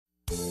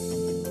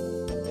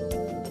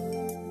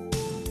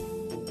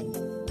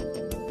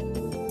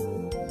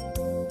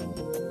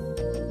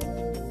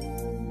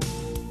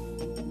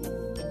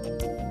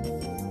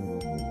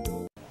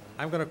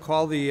I'm going to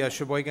call the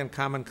Sheboygan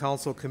Common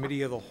Council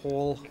Committee of the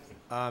Whole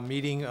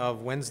meeting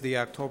of Wednesday,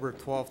 October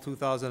 12,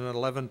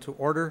 2011 to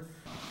order.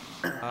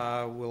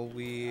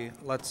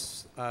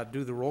 Let's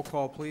do the roll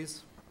call,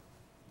 please.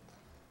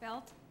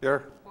 Belt.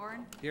 Here.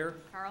 Bourne. Here.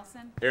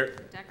 Carlson. Here.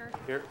 Decker.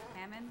 Here.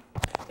 Hammond.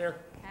 Here.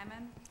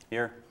 Hammond.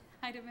 Here.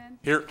 Heidemann.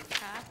 Here.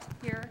 Cott.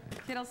 Here.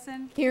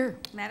 Kittleson. Here.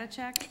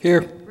 Matichak.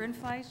 Here.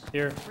 Rindfleisch.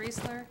 Here.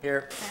 Riesler.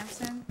 Here.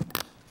 Sampson.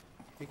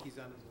 I think he's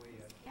on his way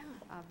yet. Yeah.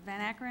 Van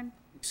Akkeren.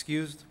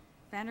 Excused.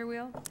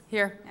 Vanderweel.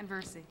 Here. And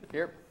Versi.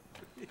 Here.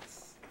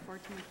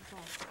 14 to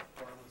 12.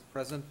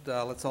 Present.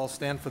 Let's all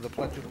stand for the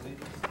Pledge of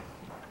Allegiance.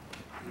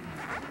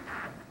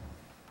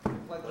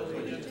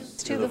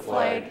 To the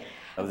flag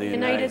of the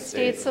United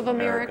States of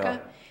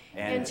America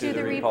and to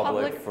the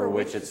republic for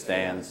which it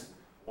stands,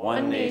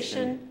 one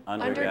nation,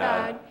 under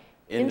God,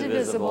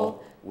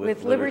 indivisible,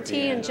 with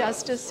liberty and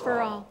justice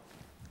for all.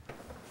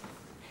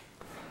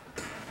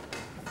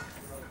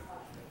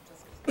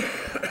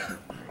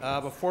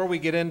 Before we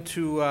get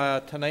into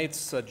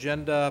tonight's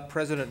agenda,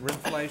 President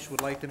Rindfleisch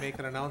would like to make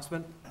an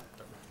announcement.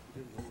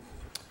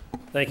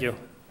 Thank you.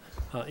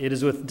 It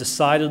is with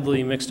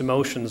decidedly mixed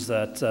emotions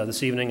that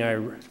this evening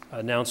I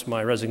announce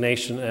my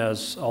resignation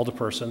as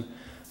alderperson,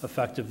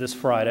 effective this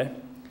Friday.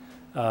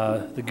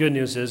 The good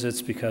news is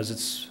it's because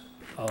it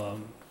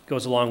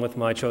goes along with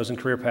my chosen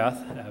career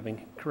path,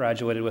 having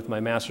graduated with my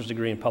master's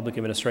degree in public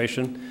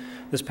administration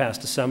this past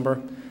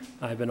December.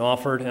 I've been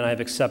offered and I've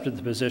accepted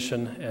the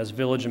position as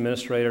village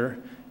administrator,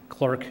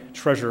 clerk,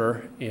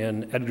 treasurer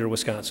in Edgar,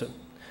 Wisconsin.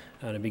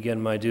 And I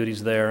begin my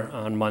duties there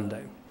on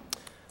Monday.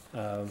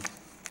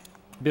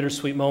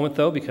 Bittersweet moment,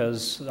 though,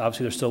 because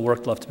obviously there's still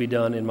work left to be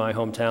done in my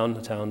hometown,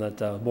 the town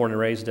that I was born and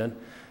raised in,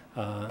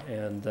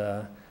 and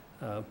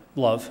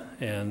love,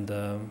 and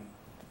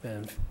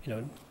you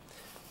know,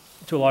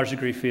 to a large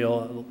degree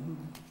feel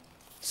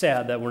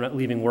sad that we're not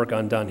leaving work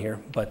undone here.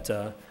 But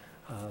you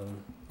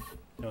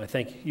know, I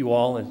thank you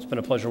all, and it's been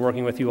a pleasure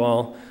working with you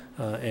all,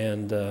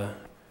 and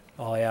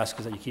all I ask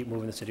is that you keep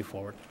moving the city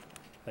forward.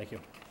 Thank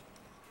you.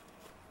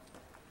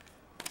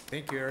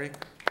 Thank you, Eric.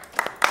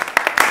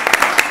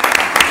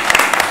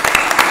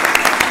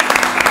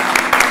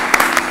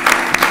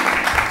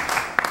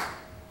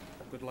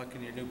 Good luck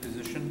in your new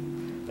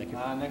position. Thank you.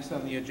 Next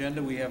on the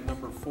agenda, we have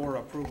number 4,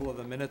 approval of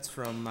the minutes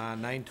from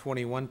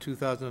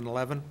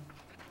 9/21/2011.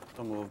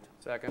 So moved.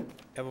 Second.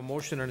 Have a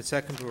motion and a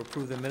second to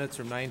approve the minutes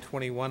from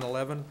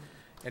 9/21/11.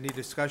 Any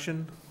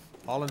discussion?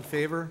 All in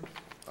favor?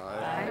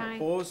 Aye.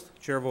 Opposed?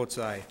 Chair votes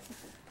aye.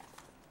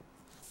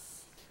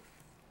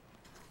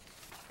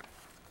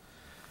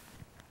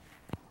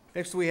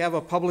 Next, we have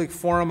a public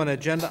forum and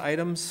agenda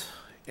items.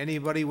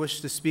 Anybody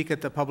wish to speak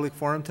at the public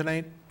forum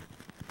tonight?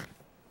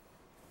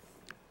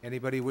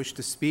 Anybody wish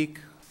to speak?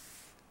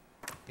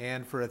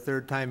 And for a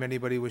third time,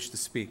 anybody wish to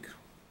speak?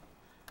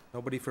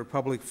 Nobody for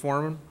public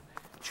forum.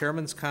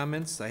 Chairman's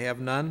comments, I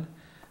have none.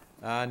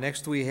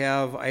 Next, we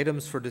have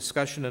items for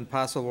discussion and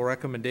possible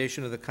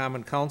recommendation of the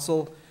Common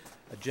Council.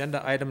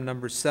 Agenda item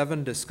number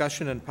 7,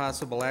 discussion and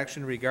possible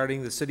action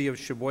regarding the City of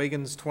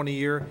Sheboygan's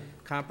 20-year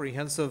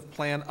comprehensive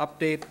plan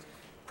update.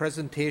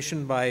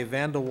 Presentation by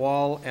Van de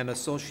Waal and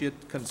Associate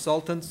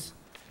Consultants.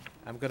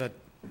 I'm going to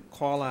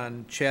call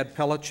on Chad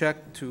Pelichek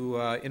to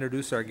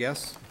introduce our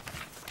guests.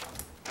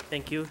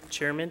 Thank you,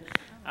 Chairman.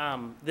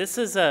 This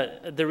is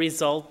the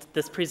result,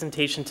 this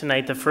presentation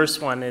tonight, the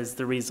first one is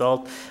the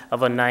result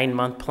of a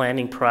 9-month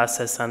planning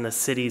process on the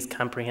city's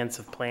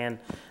comprehensive plan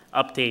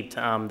update.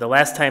 The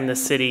last time the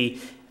city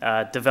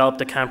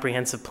developed a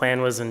comprehensive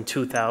plan was in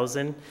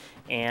 2000,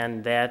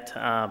 and that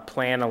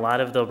plan, a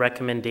lot of the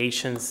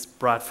recommendations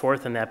brought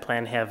forth in that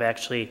plan have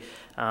actually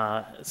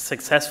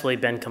successfully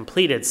been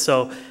completed.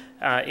 So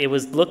it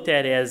was looked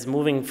at as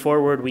moving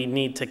forward, we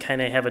need to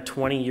kind of have a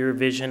 20-year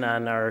vision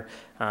on our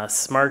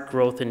smart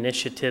growth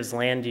initiatives,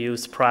 land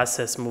use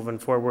process moving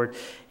forward.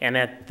 And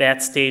at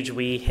that stage,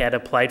 we had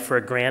applied for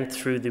a grant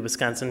through the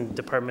Wisconsin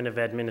Department of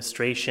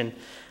Administration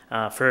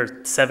for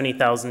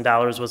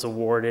 $70,000 was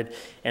awarded,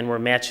 and we're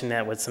matching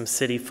that with some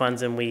city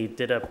funds, and we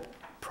did a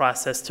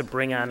process to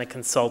bring on a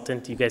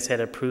consultant. You guys had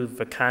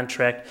approved a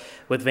contract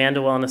with Van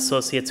de Waal and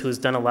Associates, who's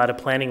done a lot of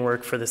planning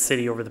work for the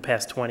city over the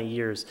past 20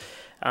 years.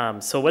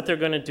 So what they're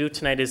going to do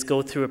tonight is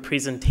go through a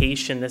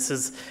presentation.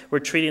 We're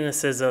treating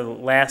this as a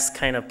last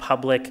kind of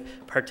public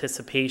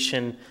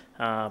participation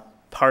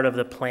part of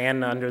the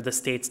plan. Under the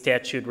state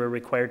statute, we're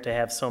required to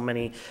have so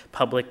many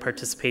public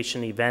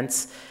participation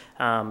events.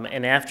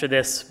 And after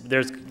this,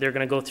 they're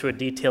going to go through a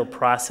detailed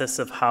process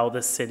of how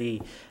the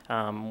city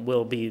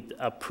will be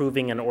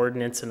approving an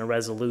ordinance and a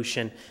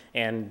resolution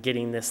and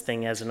getting this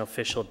thing as an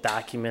official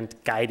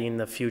document guiding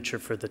the future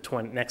for the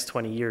next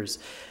 20 years.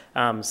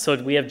 So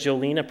we have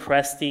Jolena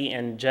Presti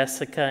and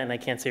Jessica, and I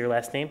can't say your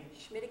last name?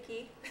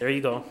 There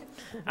you go.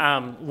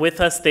 With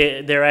us,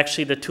 they're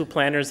actually the two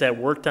planners that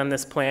worked on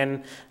this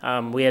plan.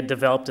 We had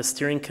developed a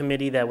steering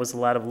committee that was a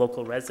lot of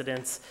local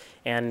residents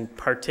and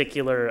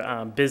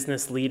particular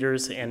business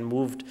leaders, and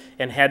moved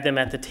and had them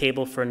at the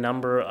table for a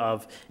number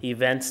of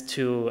events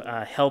to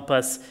help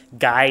us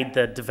guide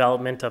the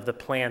development of the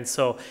plan.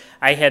 So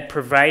I had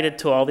provided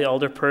to all the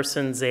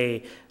alderpersons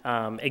a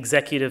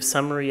executive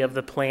summary of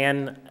the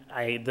plan.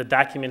 The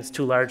document is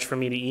too large for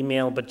me to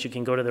email, but you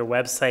can go to their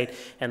website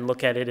and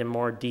look at it in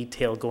more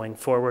detail going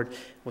forward.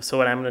 So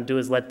what I'm going to do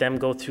is let them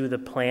go through the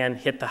plan,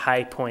 hit the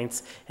high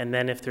points, and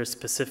then if there's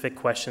specific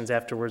questions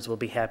afterwards, we'll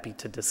be happy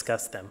to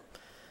discuss them.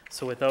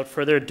 So without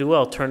further ado,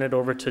 I'll turn it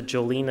over to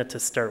Jolena to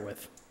start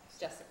with.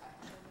 Jessica.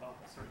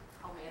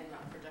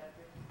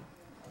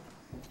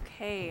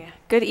 Okay,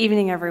 good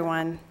evening,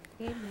 everyone.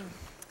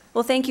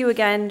 Well, thank you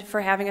again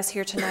for having us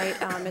here tonight.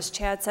 As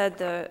Chad said,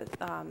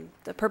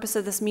 the purpose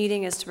of this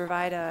meeting is to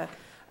provide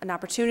an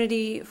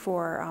opportunity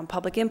for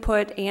public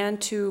input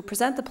and to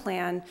present the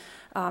plan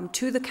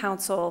to the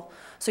council,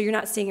 so you're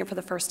not seeing it for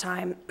the first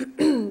time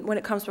when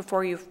it comes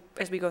before you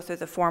as we go through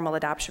the formal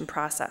adoption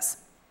process.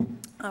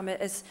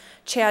 As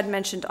Chad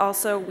mentioned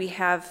also, we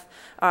have,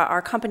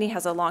 our company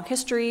has a long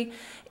history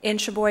in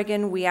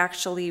Sheboygan. We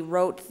actually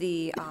wrote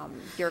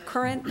your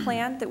current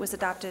plan that was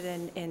adopted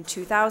in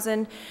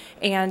 2000,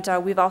 and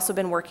we've also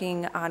been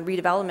working on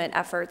redevelopment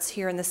efforts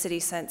here in the city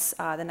since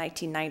the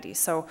 1990s.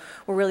 So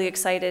we're really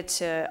excited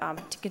to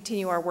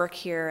continue our work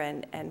here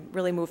and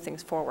really move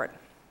things forward.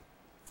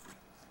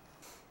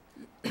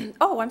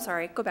 Oh, I'm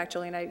sorry, go back,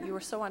 Julian, you were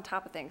so on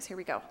top of things. Here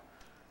we go.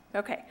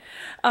 Okay,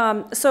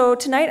 so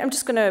tonight I'm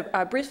just going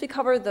to briefly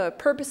cover the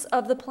purpose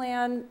of the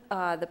plan,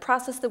 the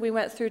process that we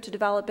went through to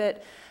develop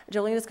it.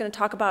 Jolene going to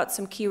talk about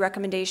some key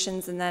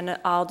recommendations, and then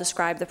I'll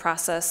describe the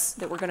process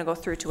that we're going to go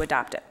through to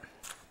adopt it.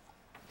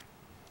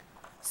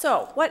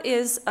 So, what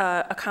is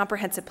a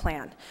comprehensive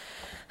plan?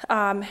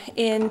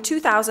 In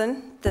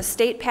 2000, the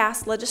state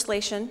passed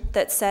legislation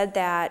that said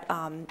that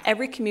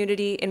every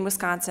community in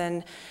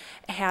Wisconsin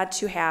had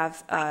to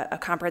have a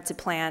comprehensive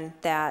plan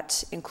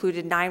that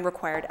included 9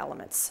 required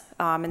elements.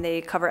 And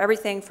they cover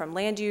everything from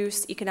land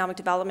use, economic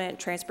development,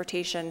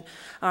 transportation,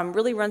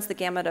 really runs the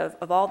gamut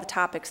of all the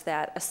topics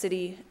that a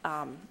city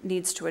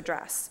needs to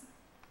address.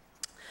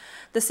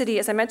 The city,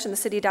 as I mentioned, the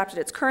city adopted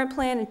its current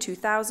plan in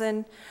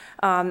 2000,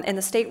 and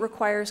the state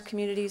requires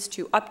communities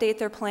to update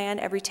their plan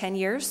every 10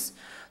 years.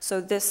 So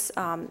this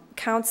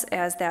counts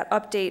as that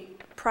update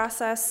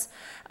process,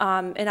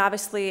 and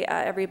obviously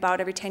about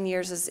every 10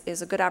 years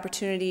is a good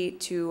opportunity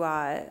to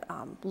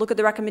look at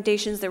the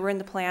recommendations that were in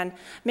the plan,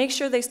 make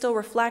sure they still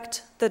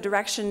reflect the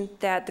direction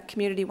that the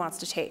community wants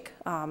to take.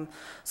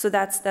 So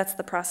that's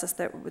the process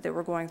that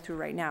we're going through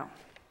right now.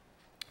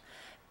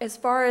 As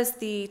far as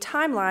the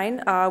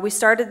timeline, we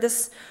started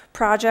this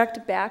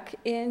project back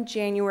in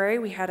January.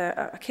 We had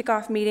a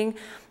kickoff meeting.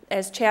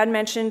 As Chad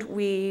mentioned,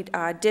 we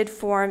did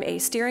form a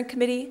steering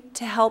committee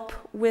to help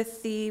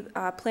with the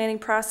planning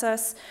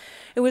process.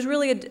 It was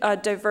really a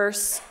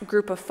diverse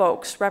group of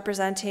folks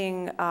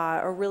representing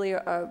a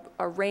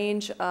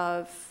range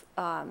of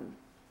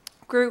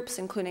groups,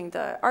 including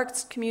the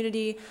arts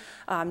community,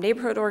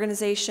 neighborhood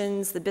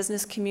organizations, the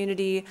business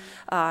community,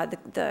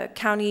 the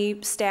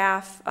county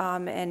staff,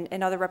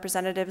 and other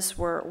representatives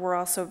were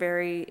also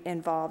very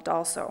involved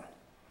also.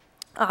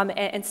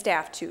 And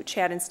staff too.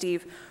 Chad and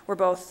Steve were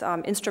both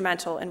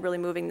instrumental in really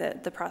moving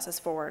the process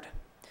forward.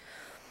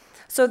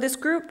 So this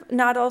group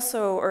not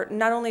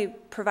only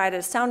provided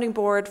a sounding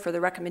board for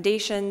the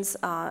recommendations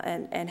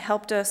and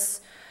helped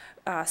us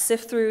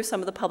sift through some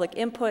of the public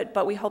input,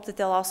 but we hope that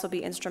they'll also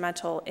be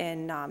instrumental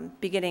in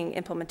beginning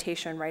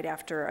implementation right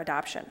after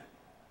adoption.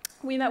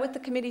 We met with the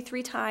committee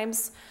 3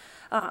 times.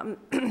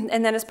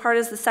 And then as part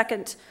of the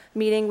second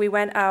meeting, we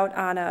went out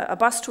on a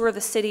bus tour of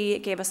the city.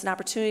 It gave us an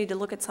opportunity to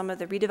look at some of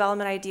the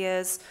redevelopment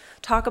ideas,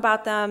 talk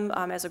about them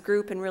as a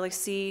group, and really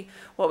see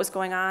what was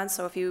going on.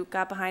 So if you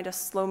got behind a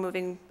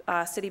slow-moving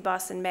city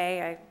bus in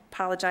May, I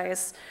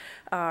apologize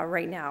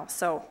right now.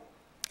 So,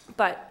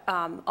 but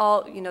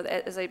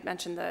as I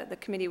mentioned, the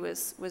committee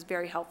was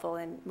very helpful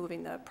in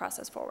moving the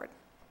process forward.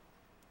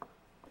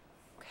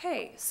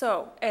 Okay,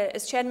 so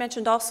as Chad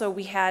mentioned also,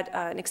 we had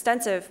an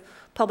extensive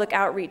public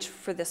outreach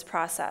for this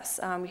process.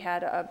 We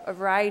had a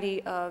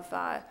variety of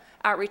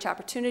outreach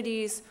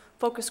opportunities,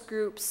 focus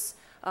groups.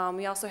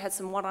 We also had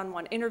some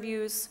one-on-one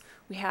interviews.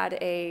 We had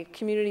a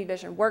community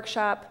vision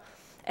workshop.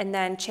 And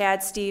then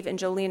Chad, Steve, and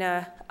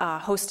Jolena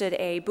hosted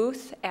a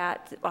booth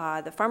at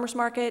the farmers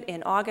market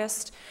in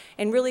August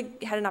and really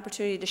had an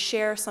opportunity to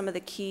share some of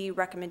the key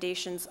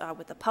recommendations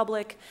with the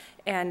public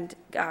and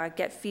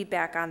get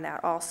feedback on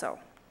that also.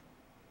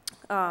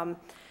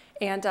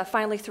 And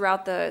finally,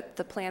 throughout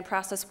the plan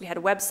process, we had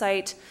a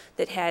website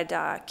that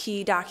had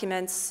key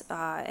documents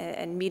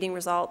and meeting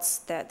results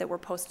that were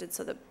posted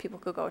so that people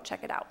could go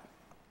check it out.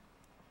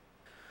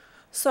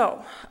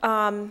 So,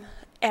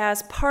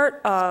 as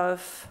part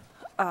of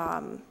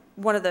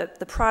one of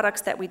the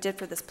products that we did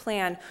for this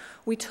plan,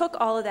 we took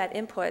all of that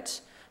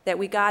input that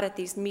we got at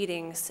these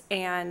meetings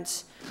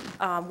and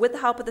with the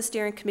help of the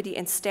steering committee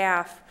and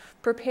staff,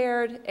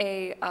 prepared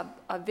a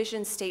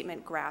vision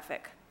statement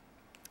graphic.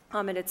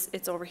 And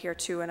it's over here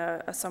too in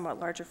a somewhat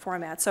larger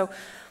format. So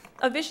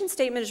a vision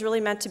statement is really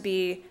meant to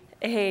be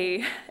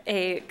a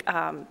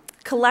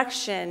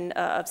collection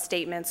of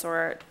statements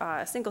or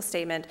a single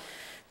statement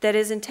that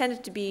is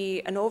intended to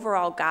be an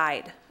overall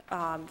guide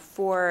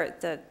for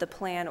the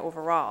plan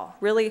overall.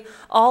 Really,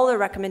 all the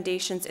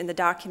recommendations in the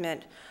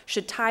document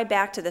should tie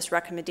back to this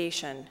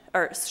recommendation,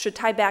 or should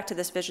tie back to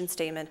this vision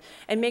statement,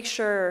 and make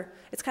sure,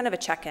 it's kind of a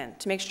check-in,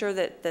 to make sure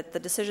that the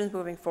decisions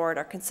moving forward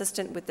are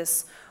consistent with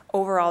this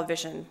overall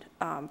vision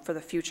for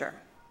the future.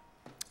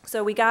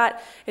 So we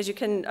got, as you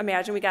can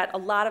imagine, we got a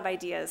lot of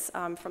ideas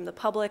from the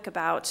public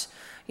about,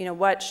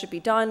 what should be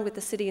done with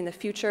the city in the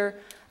future.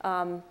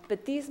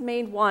 But these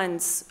main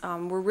ones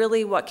were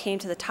really what came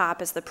to the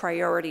top as the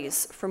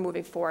priorities for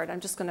moving forward. I'm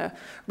just going to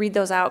read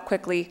those out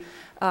quickly.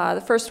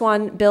 The first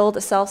one, build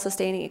a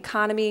self-sustaining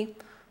economy.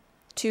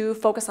 2,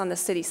 focus on the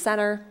city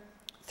center.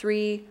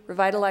 3,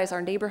 revitalize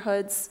our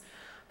neighborhoods.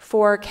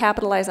 4,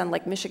 capitalize on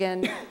Lake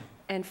Michigan.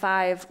 And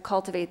 5,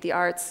 cultivate the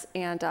arts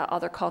and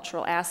other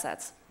cultural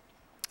assets.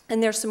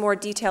 And there's some more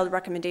detailed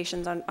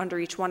recommendations under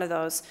each one of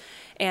those.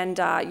 And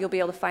you'll be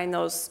able to find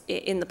those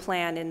in the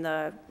plan in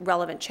the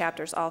relevant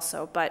chapters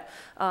also. But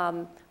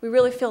we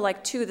really feel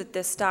like, too, that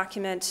this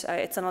document,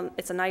 it's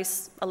a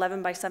nice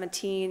 11 by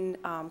 17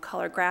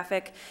 color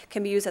graphic,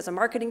 can be used as a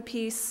marketing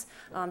piece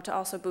to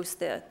also boost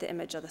the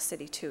image of the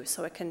city, too.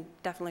 So it can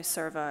definitely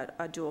serve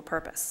a dual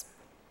purpose.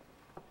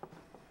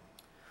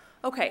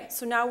 Okay,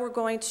 so now we're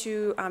going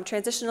to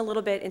transition a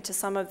little bit into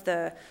some of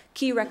the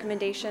key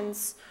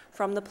recommendations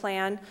from the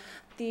plan.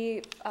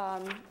 The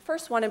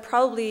first one, and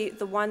probably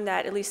the one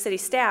that at least city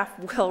staff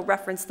will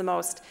reference the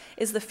most,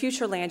 is the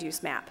future land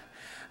use map.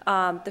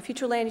 The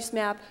future land use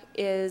map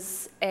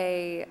is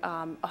a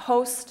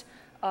host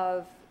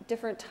of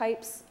different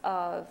types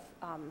of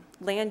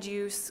land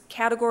use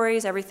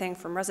categories, everything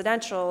from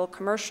residential,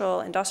 commercial,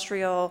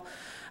 industrial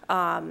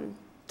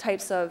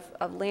types of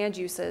land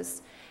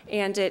uses.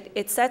 And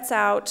it sets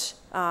out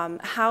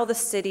how the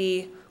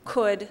city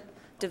could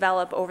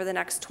develop over the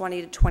next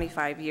 20 to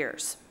 25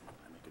 years.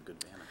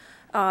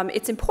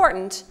 It's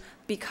important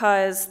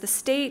because the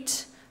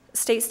state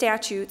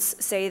statutes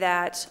say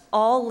that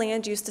all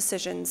land use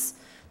decisions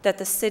that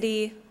the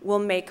city will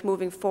make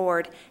moving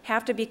forward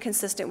have to be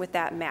consistent with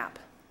that map.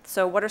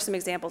 So what are some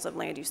examples of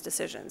land use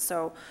decisions?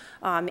 So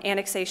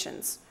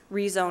annexations,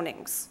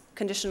 rezonings,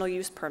 conditional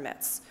use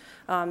permits.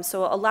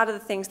 So a lot of the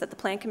things that the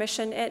Plan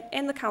Commission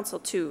and the council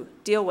too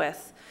deal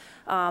with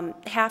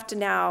have to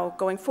now,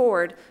 going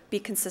forward, be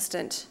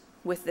consistent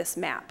with this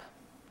map.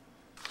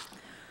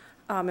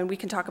 And we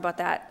can talk about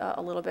that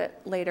a little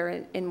bit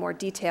later in more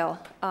detail.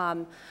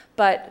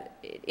 But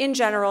in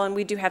general, and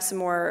we do have some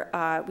more,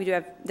 we do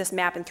have this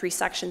map in 3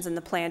 sections in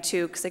the plan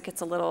too, because it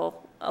gets a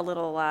little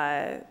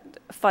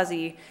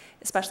fuzzy,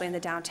 especially in the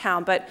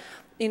downtown. But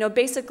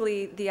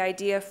basically the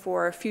idea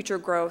for future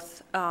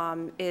growth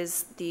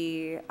is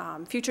the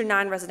future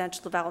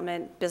non-residential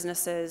development,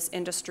 businesses,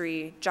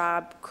 industry,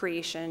 job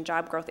creation,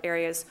 job growth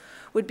areas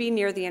would be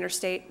near the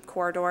interstate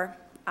corridor,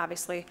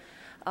 obviously,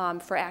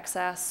 for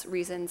access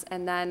reasons,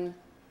 and then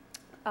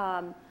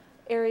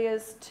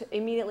areas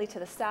immediately to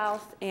the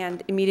south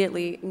and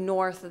immediately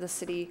north of the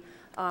city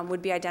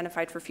would be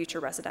identified for future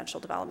residential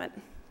development.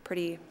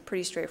 Pretty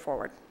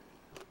straightforward.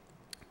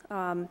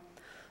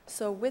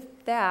 So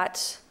with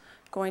that,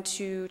 going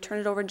to turn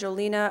it over to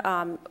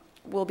Jolena.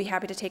 We'll be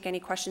happy to take any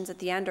questions at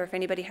the end, or if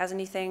anybody has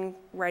anything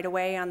right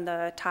away on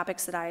the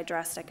topics that I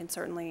addressed, I can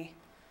certainly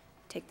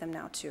take them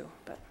now too,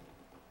 but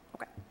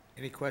okay.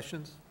 Any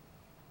questions?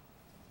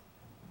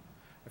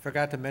 I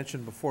forgot to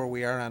mention before,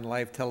 we are on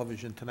live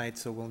television tonight,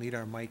 so we'll need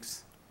our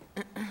mics.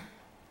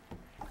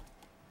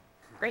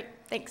 Great,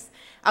 thanks.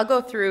 I'll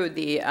go through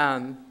the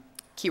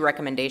key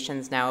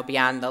recommendations now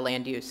beyond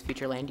the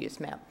future land use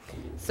map.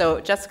 So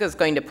Jessica's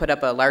going to put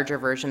up a larger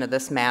version of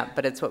this map,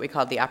 but it's what we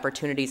call the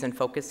opportunities and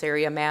focus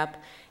area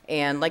map.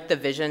 And like the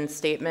vision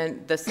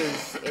statement, this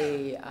is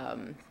a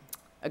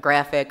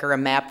graphic or a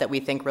map that we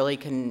think really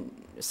can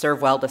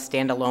serve well to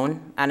stand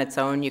alone on its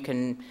own. You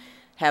can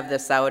have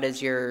this out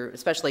as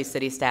especially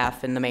city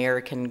staff and the mayor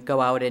can go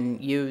out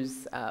and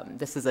use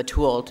this as a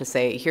tool to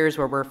say, here's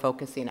where we're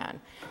focusing on.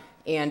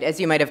 And as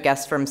you might have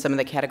guessed from some of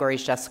the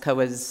categories Jessica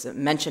was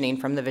mentioning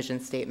from the vision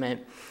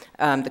statement,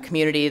 the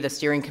community, the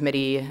steering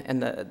committee,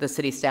 and the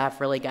city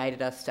staff really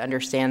guided us to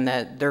understand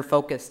that they're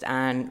focused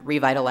on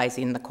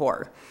revitalizing the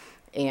core.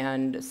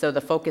 And so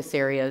the focus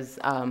areas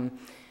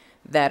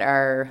that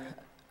are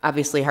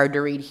obviously hard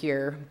to read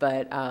here,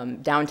 but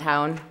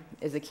downtown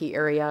is a key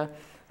area.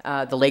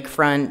 The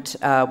lakefront,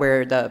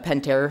 where the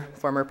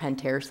former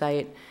Pentair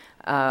site,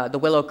 the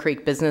Willow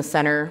Creek Business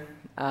Center,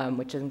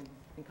 which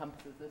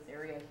encompasses this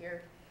area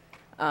here,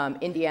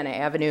 Indiana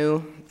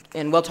Avenue,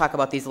 and we'll talk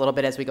about these a little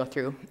bit as we go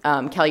through,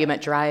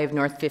 Calumet Drive,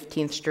 North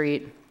 15th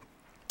Street,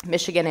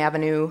 Michigan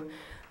Avenue,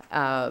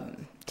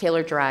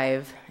 Taylor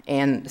Drive,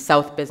 and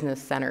South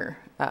Business Center,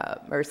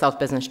 or South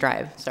Business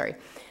Drive, sorry.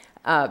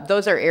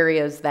 Those are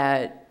areas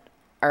that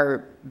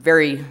are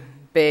very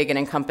big and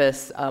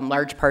encompass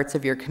large parts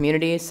of your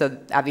community. So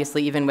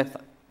obviously, even with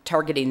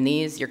targeting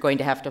these, you're going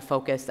to have to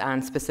focus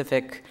on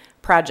specific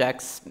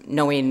projects,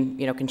 knowing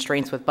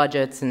constraints with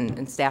budgets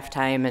and staff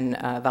time and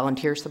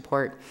volunteer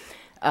support.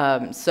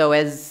 So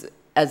as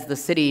the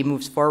city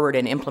moves forward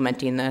in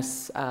implementing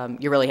this,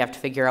 you really have to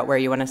figure out where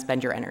you want to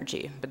spend your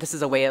energy. But this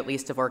is a way, at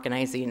least, of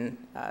organizing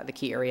the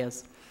key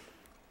areas.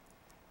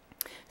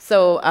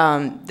 So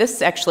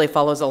this actually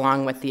follows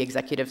along with the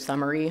executive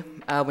summary.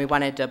 We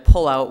wanted to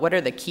pull out what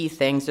are the key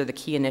things or the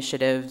key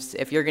initiatives,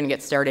 if you're going to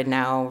get started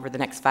now over the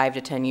next 5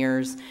 to 10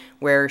 years,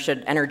 where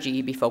should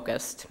energy be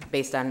focused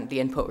based on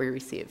the input we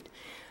received.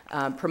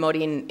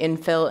 Promoting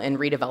infill and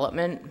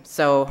redevelopment.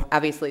 So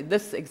obviously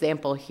this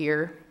example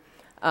here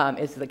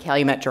is the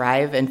Calumet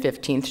Drive and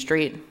 15th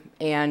Street.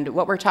 And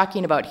what we're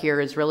talking about here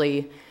is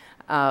really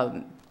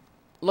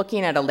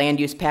looking at a land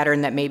use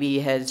pattern that maybe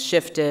has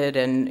shifted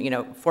and,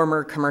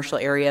 former commercial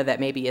area that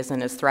maybe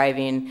isn't as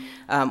thriving.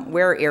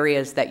 Where are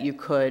areas that you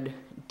could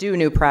do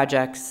new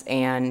projects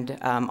and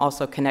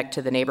also connect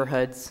to the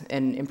neighborhoods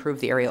and improve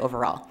the area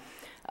overall.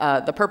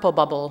 The purple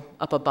bubble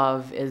up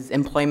above is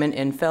employment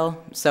infill,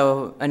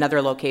 so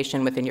another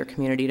location within your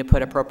community to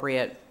put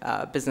appropriate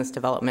business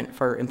development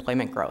for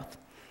employment growth.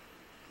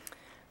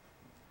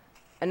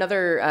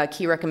 Another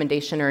key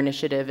recommendation or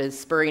initiative is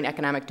spurring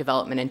economic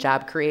development and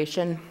job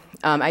creation.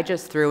 I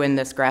just threw in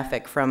this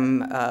graphic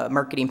from a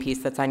marketing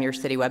piece that's on your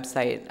city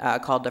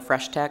website called the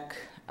Fresh Tech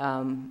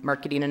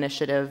marketing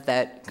initiative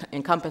that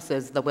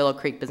encompasses the Willow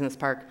Creek Business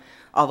Park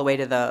all the way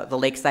to the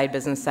Lakeside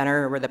Business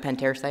Center where the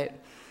Pentair site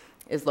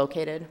is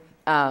located.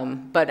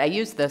 But I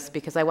used this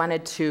because I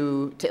wanted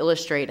to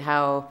illustrate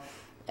how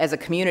as a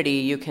community,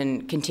 you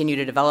can continue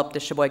to develop the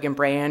Sheboygan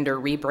brand or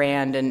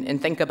rebrand and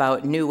think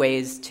about new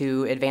ways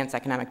to advance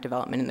economic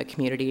development in the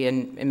community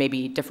and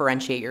maybe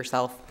differentiate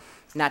yourself,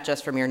 not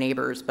just from your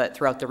neighbors, but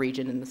throughout the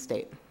region and the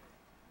state.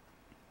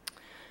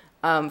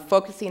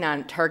 Focusing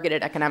on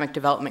targeted economic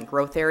development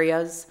growth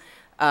areas.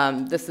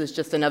 This is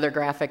just another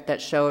graphic that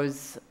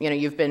shows,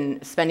 you've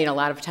been spending a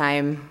lot of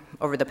time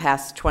over the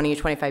past 20,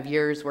 25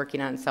 years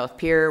working on South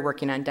Pier,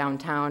 working on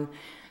downtown,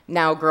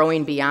 now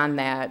growing beyond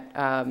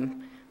that,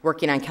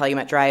 working on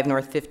Calumet Drive,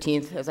 North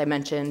 15th, as I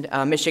mentioned.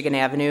 Michigan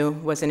Avenue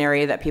was an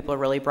area that people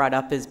really brought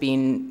up as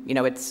being,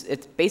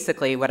 it's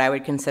basically what I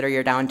would consider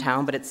your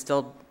downtown, but it's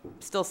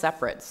still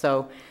separate.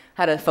 So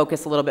how to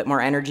focus a little bit more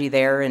energy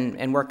there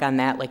and work on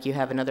that like you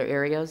have in other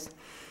areas.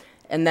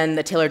 And then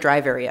the Taylor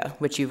Drive area,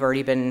 which you've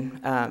already been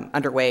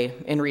underway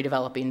in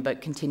redeveloping, but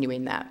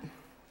continuing that.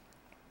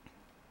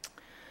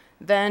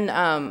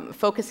 Then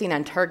focusing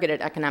on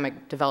targeted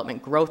economic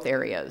development growth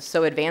areas,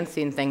 so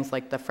advancing things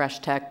like the Fresh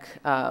Tech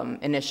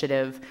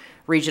initiative.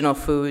 Regional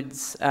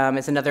foods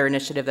is another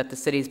initiative that the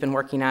city's been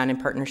working on in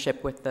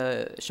partnership with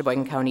the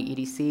Sheboygan County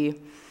EDC.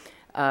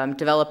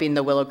 Developing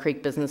the Willow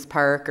Creek Business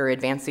Park or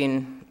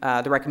advancing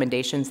the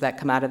recommendations that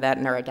come out of that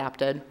and are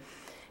adopted.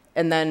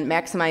 And then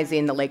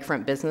maximizing the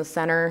Lakefront Business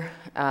Center.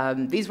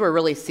 These were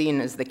really seen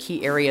as the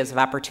key areas of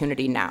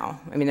opportunity now.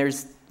 I mean,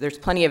 there's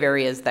plenty of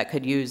areas that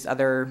could use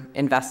other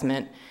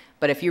investment,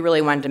 but if you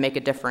really wanted to make a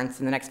difference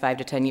in the next 5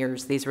 to 10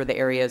 years, these were the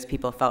areas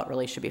people felt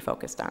really should be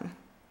focused on.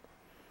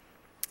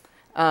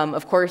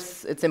 Of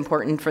course, it's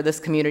important for this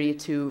community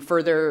to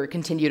further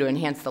continue to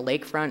enhance the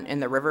lakefront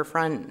and the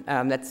riverfront.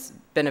 That's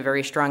been a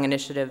very strong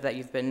initiative that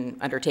you've been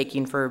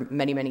undertaking for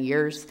many, many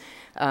years,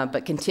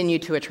 but continue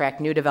to attract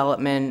new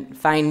development,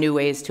 find new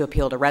ways to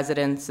appeal to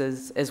residents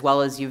as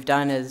well as you've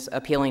done as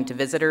appealing to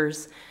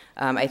visitors.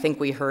 I think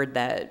we heard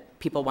that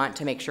people want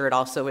to make sure it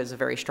also is a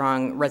very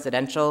strong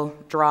residential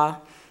draw,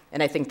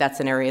 and I think that's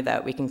an area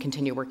that we can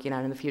continue working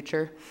on in the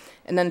future.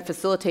 And then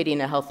facilitating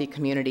a healthy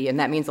community, and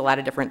that means a lot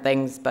of different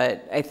things,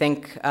 but I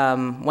think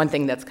one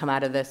thing that's come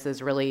out of this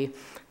is really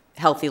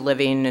healthy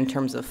living in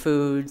terms of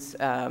foods,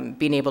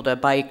 being able to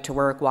bike to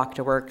work, walk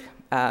to work,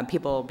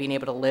 people being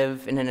able to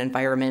live in an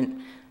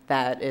environment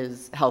that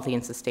is healthy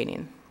and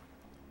sustaining.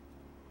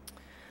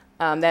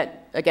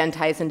 That, again,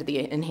 ties into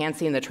the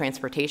enhancing the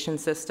transportation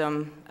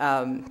system.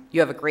 You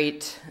have a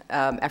great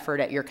effort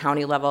at your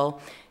county level,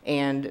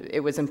 and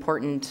it was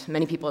important,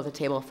 many people at the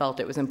table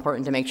felt it was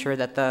important to make sure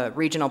that the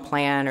regional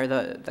plan or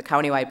the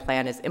countywide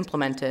plan is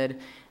implemented,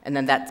 and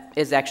then that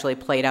is actually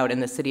played out in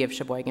the city of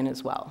Sheboygan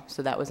as well.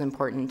 So that was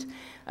important.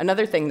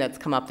 Another thing that's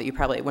come up that you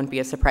probably wouldn't be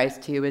a surprise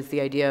to you is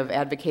the idea of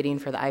advocating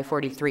for the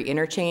I-43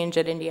 interchange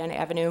at Indiana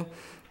Avenue.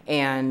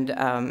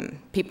 And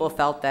people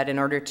felt that in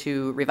order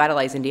to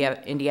revitalize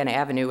Indiana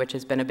Avenue, which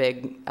has been a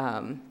big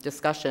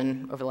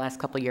discussion over the last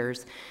couple of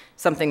years,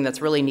 something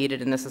that's really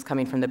needed, and this is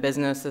coming from the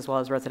business as well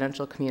as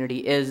residential community,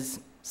 is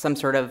some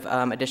sort of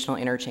additional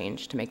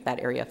interchange to make that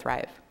area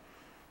thrive.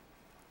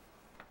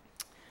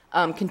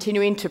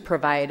 Continuing to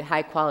provide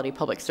high-quality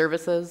public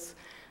services,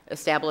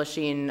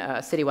 establishing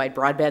citywide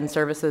broadband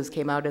services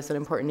came out as an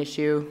important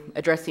issue,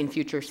 addressing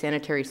future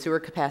sanitary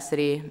sewer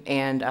capacity,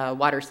 and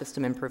water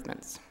system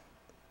improvements.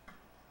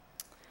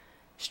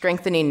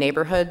 strengthening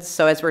neighborhoods.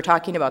 So as we're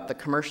talking about the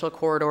commercial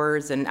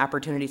corridors and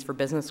opportunities for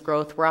business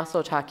growth, we're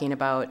also talking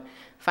about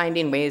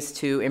finding ways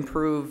to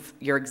improve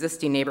your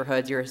existing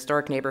neighborhoods, your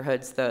historic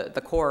neighborhoods,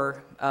 the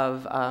core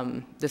of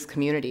this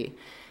community,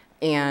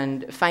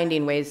 and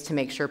finding ways to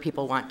make sure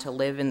people want to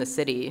live in the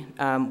city.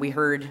 We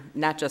heard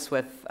not just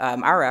with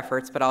our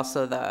efforts, but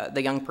also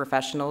the young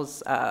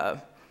professionals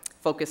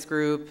focus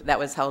group that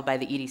was held by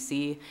the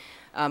EDC.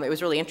 It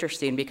was really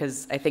interesting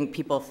because I think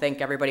people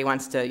think everybody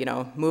wants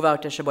to, move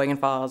out to Sheboygan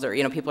Falls, or,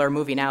 people are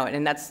moving out,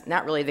 and that's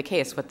not really the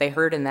case. What they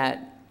heard in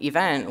that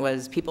event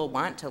was people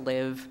want to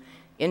live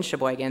in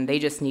Sheboygan. They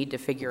just need to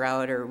figure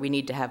out, or we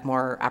need to have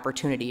more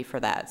opportunity for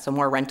that. So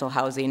more rental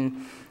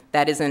housing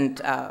that is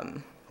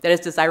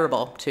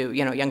desirable to,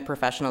 young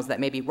professionals that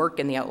maybe work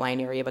in the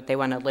outlying area, but they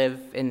want to live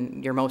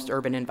in your most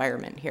urban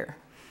environment here.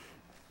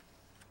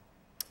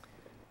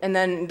 And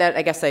then that,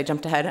 I guess I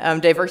jumped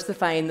ahead,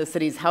 diversifying the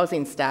city's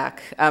housing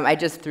stock. I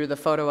just threw the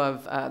photo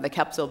of the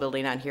Capsule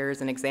building on here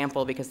as an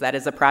example, because that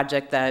is a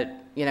project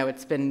that,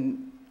 it's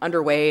been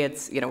underway.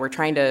 It's, we're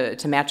trying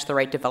to match the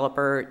right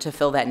developer to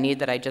fill that need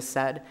that I just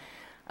said.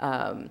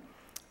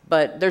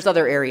 But there's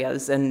other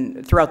areas,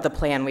 and throughout the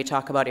plan, we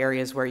talk about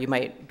areas where you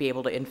might be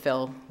able to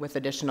infill with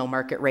additional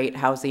market rate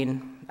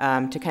housing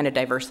to kind of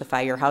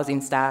diversify your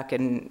housing stock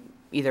and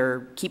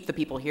either keep the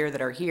people here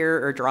that are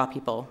here or draw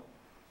people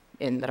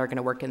in that are going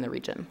to work in the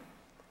region.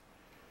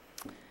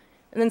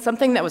 And then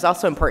something that was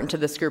also important to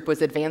this group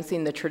was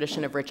advancing the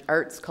tradition of rich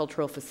arts,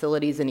 cultural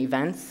facilities, and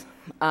events.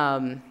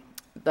 The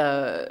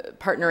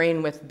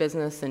partnering with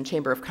business and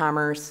Chamber of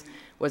Commerce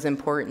was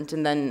important.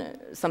 And then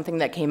something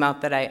that came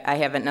up that I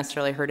haven't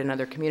necessarily heard in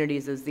other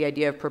communities is the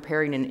idea of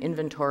preparing an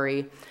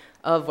inventory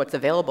of what's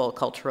available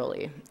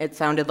culturally. It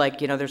sounded like,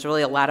 there's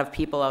really a lot of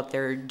people out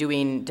there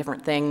doing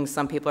different things.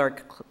 Some people are,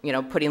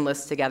 putting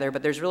lists together,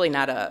 but there's really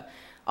not a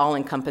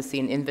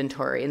all-encompassing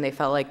inventory, and they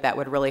felt like that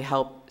would really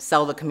help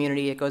sell the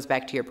community. It goes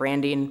back to your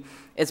branding,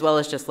 as well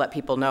as just let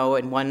people know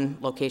in one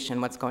location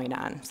what's going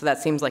on. So that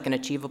seems like an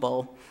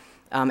achievable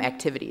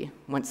activity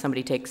once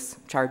somebody takes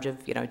charge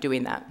of,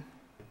 doing that.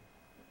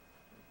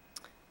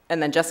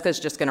 And then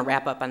Jessica's just going to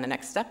wrap up on the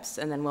next steps,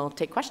 and then we'll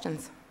take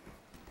questions.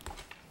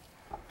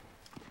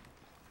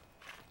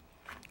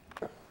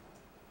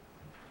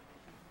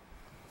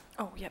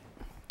 Oh, yep.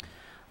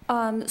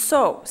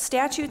 So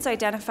statutes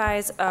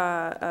identifies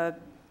a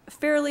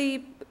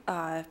fairly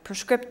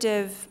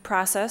prescriptive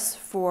process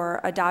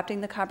for adopting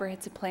the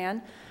comprehensive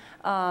plan.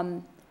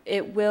 The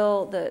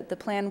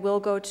plan will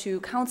go to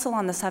council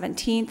on the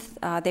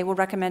 17th. They will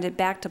recommend it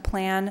back to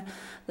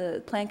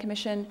the Plan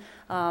Commission.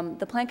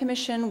 The Plan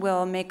Commission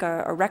will make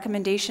a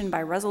recommendation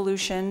by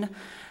resolution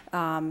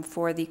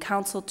for the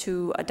council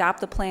to adopt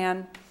the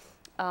plan.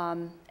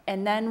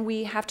 And then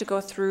we have to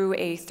go through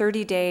a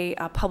 30-day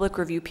public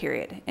review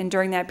period. And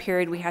during that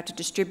period, we have to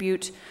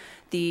distribute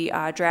the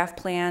draft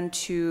plan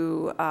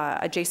to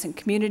adjacent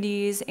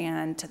communities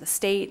and to the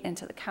state and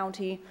to the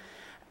county.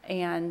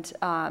 And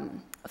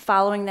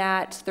following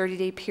that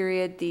 30-day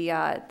period,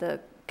 the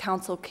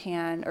council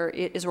can, or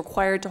it is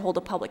required to hold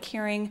a public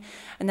hearing,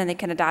 and then they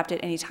can adopt it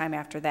any time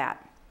after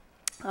that.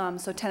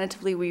 So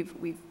tentatively,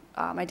 we've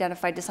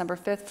identified December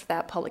 5th for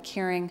that public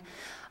hearing.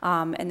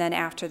 And then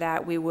after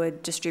that, we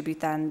would distribute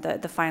then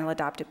the final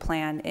adopted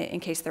plan in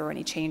case there were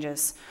any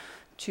changes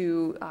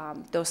to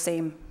those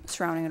same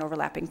surrounding and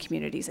overlapping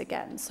communities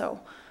again. So,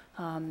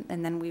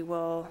 and then we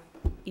will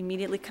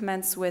immediately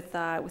commence with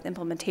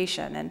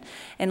implementation.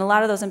 And a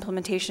lot of those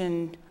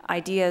implementation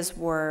ideas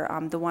were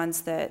the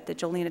ones that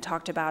Jolena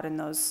talked about in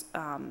those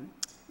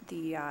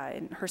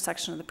in her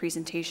section of the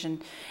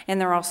presentation, and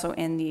they're also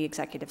in the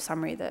executive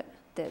summary that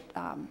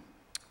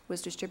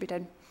was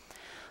distributed.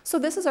 So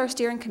this is our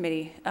steering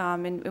committee,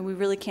 and we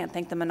really can't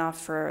thank them enough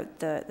for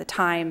the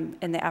time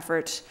and the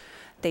effort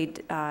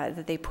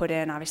that they put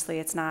in. Obviously,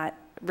 it's not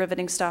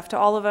riveting stuff to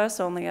all of us,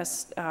 only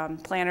us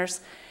planners,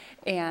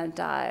 and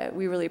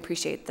we really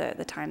appreciate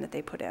the time that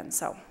they put in.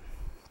 So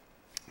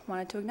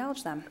wanted to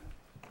acknowledge them.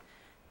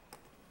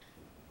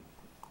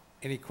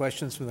 Any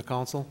questions from the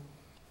council?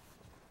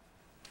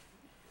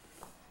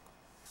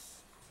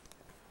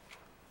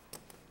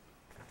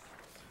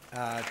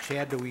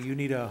 Chad, you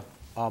need a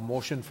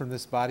motion from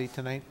this body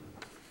tonight?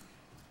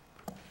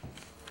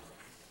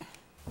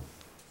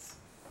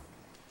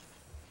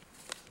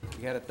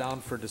 You got it down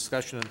for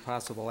discussion and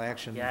possible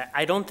action. Yeah,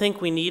 I don't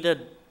think we need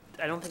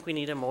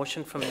a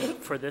motion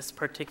for this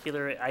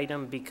particular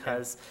item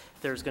because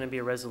there's going to be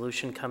a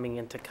resolution coming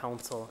into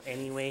council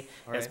anyway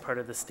as part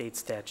of the state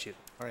statute.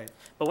 All right.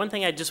 But one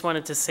thing I just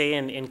wanted to say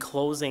in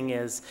closing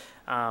is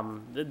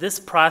this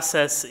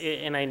process,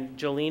 and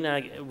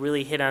Jolena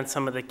really hit on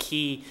some of the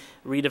key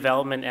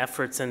redevelopment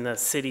efforts in the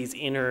city's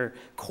inner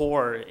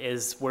core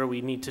is where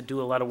we need to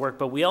do a lot of work.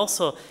 But we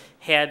also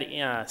had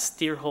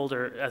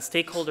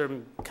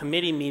stakeholder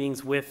committee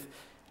meetings with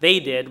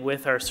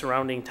our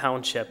surrounding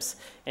townships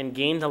and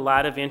gained a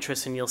lot of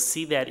interest, and you'll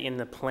see that in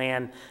the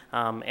plan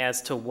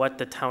as to what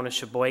the town of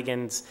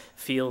Sheboygan's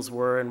feels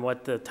were and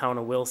what the town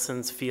of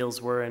Wilson's feels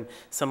were, and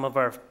some of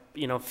our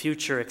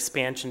future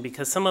expansion,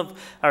 because some of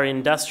our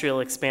industrial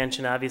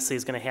expansion obviously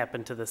is going to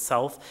happen to the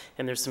south,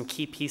 and there's some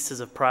key pieces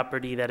of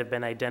property that have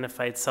been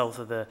identified south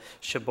of the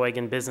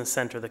Sheboygan Business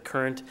Center, the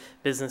current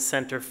business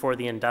center for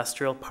the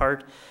industrial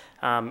part.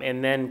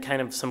 And then kind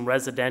of some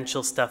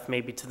residential stuff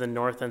maybe to the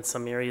north and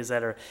some areas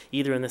that are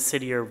either in the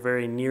city or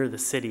very near the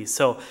city.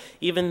 So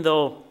even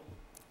though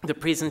the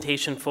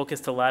presentation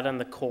focused a lot on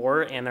the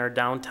core and our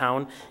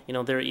downtown,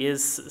 there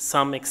is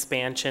some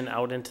expansion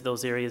out into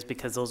those areas,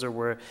 because those are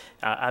where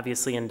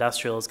obviously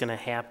industrial is going to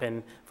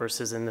happen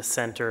versus in the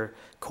center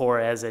core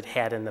as it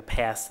had in the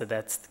past.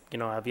 That's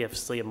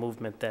obviously a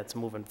movement that's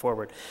moving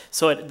forward.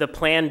 So the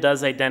plan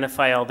does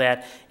identify all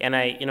that, and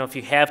if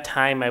you have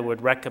time, I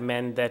would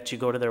recommend that you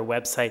go to their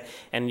website,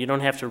 and you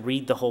don't have to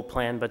read the whole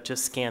plan, but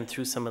just scan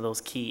through some of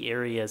those key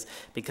areas,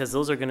 because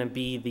those are going to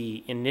be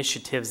the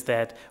initiatives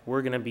that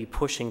we're going to be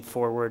pushing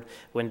forward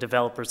when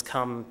developers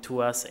come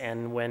to us,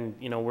 and when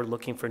we're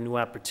looking for new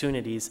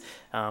opportunities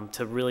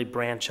to really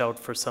branch out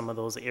for some of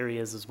those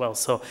areas as well.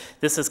 So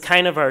this is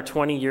kind of our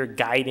 20-year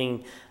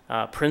guiding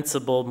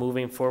principle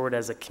moving forward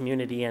as a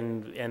community,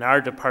 and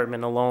our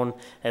department alone,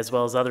 as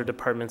well as other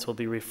departments, will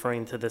be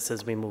referring to this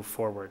as we move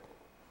forward.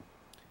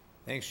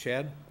 Thanks,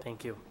 Chad.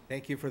 Thank you.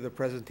 Thank you for the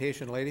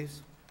presentation,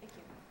 ladies. Thank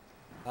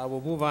you.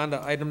 We'll move on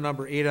to item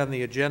number 8 on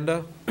the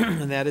agenda,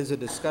 and that is a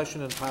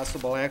discussion and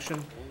possible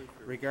action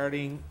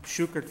regarding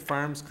Schukert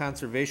Farms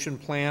Conservation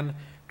Plan,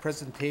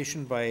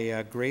 presentation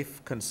by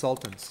Grafe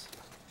Consultants.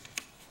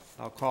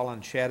 I'll call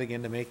on Chad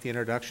again to make the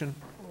introduction.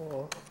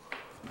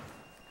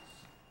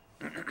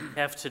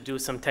 Have to do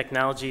some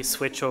technology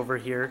switch over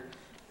here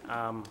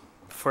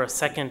for a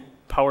second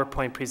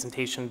PowerPoint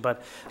presentation,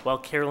 but while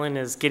Carolyn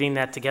is getting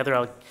that together,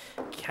 I'll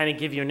kind of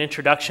give you an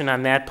introduction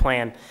on that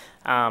plan.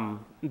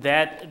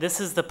 This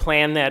is the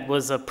plan that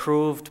was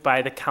approved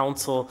by the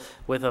council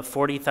with a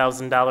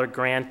 $40,000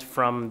 grant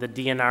from the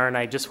DNR, and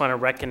I just want to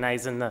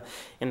recognize in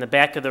the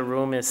back of the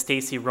room is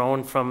Stacy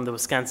Rohn from the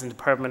Wisconsin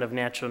Department of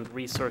Natural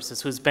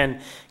Resources, who's been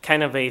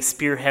kind of a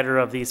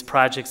spearheader of these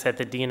projects at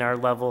the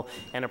DNR level,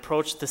 and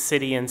approached the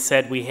city and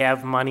said, we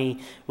have money,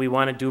 we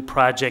want to do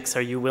projects,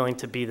 are you willing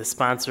to be the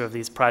sponsor of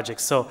these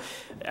projects? So,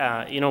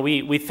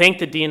 we thank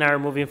the DNR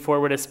moving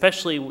forward,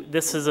 especially,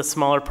 this is a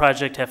smaller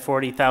project at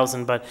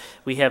 $40,000, but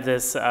we have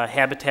this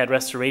habitat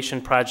restoration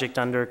project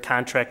under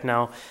contract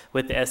now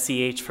with the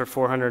SEH for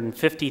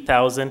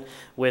 $450,000,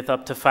 with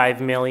up to $5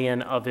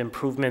 million of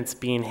improvements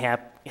being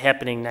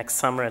happening next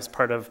summer as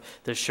part of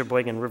the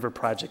Sheboygan River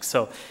project.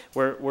 So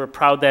we're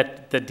proud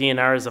that the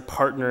DNR is a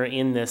partner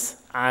in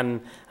this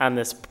on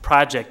this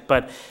project.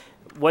 But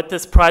what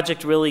this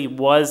project really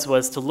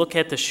was to look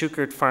at the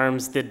Schukert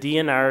Farms. The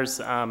DNR's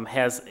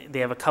they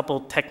have a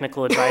couple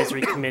technical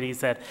advisory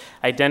committees that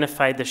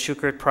identified the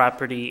Schukert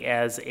property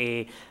as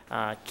a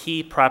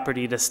key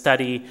property to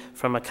study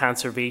from a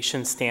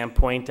conservation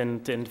standpoint,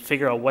 and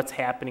figure out what's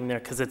happening there,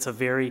 because it's a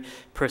very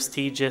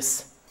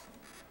prestigious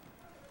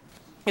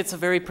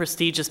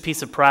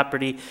piece of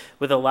property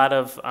with a lot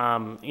of,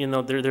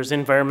 there's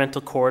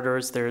environmental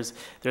corridors,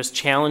 there's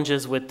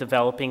challenges with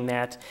developing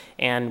that,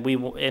 and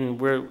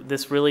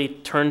this really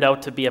turned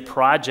out to be a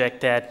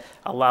project that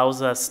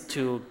allows us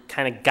to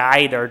kind of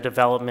guide our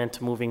development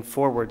moving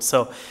forward.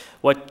 So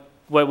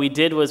what we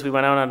did was we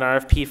went out on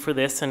an RFP for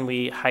this, and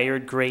we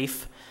hired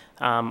Grafe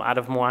out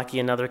of Milwaukee,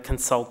 another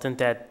consultant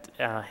that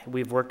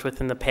we've worked with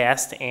in the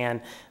past,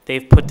 and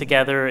they've put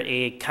together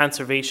a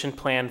conservation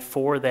plan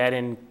for that,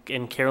 and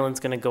Carolyn's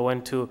going to go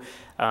into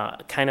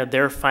kind of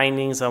their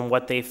findings on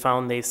what they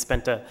found. They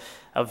spent a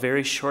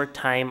very short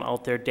time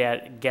out there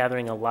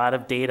gathering a lot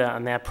of data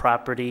on that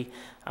property.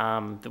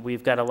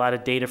 We've got a lot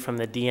of data from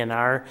the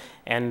DNR,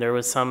 and there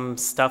was some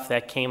stuff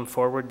that came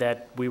forward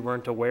that we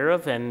weren't aware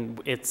of,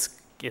 and it's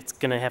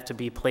going to have to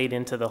be played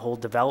into the whole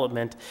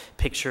development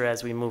picture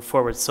as we move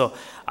forward. So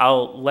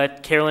I'll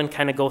let Carolyn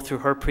kind of go through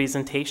her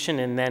presentation,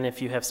 and then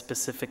if you have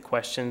specific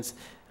questions,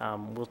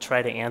 we'll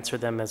try to answer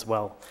them as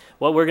well.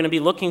 What we're going to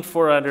be looking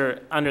for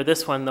under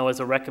this one, though,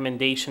 is a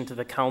recommendation to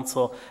the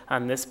council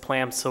on this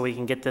plan, so we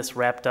can get this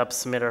wrapped up,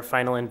 submit our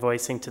final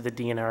invoicing to the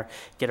DNR,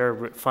 get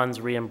our funds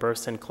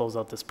reimbursed, and close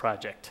out this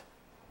project.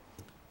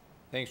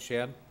 Thanks,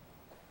 Chad.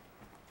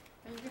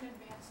 Are you going to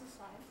advance the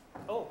slide?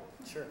 Oh,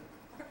 sure.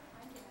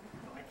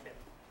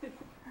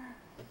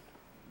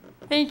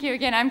 Thank you.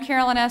 Again, I'm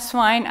Carolyn S.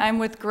 Swine. I'm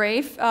with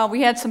Grafe.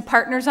 We had some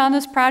partners on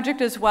this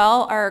project as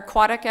well. Our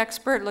aquatic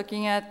expert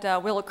looking at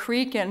Willow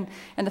Creek and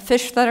the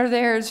fish that are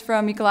there is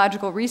from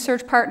Ecological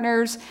Research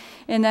Partners.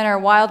 And then our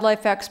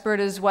wildlife expert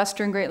is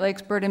Western Great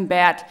Lakes Bird and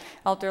Bat,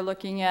 out there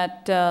looking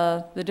at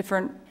the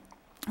different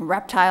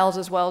reptiles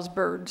as well as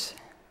birds.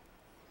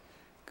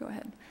 Go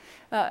ahead.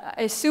 I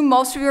assume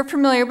most of you are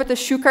familiar, but the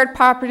Schukert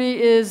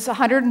property is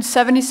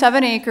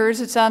 177 acres.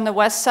 It's on the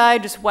west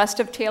side, just west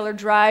of Taylor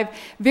Drive.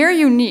 Very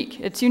unique.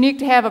 It's unique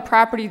to have a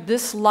property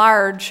this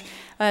large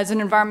as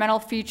an environmental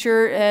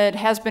feature. It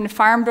has been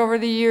farmed over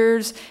the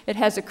years. It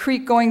has a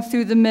creek going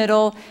through the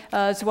middle,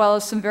 as well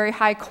as some very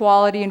high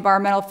quality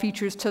environmental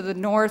features to the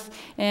north.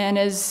 And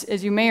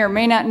as you may or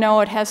may not know,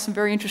 it has some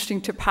very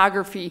interesting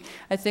topography.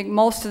 I think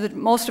most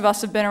of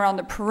us have been around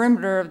the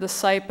perimeter of the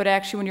site, but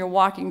actually when you're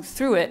walking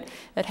through it,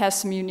 it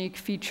has some unique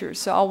features.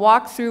 So I'll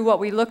walk through what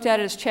we looked at,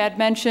 as Chad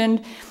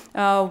mentioned.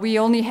 We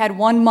only had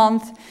 1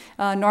 month.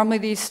 Normally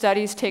these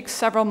studies take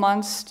several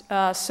months,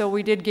 so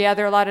we did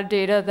gather a lot of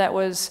data that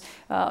was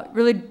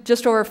really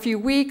just over a few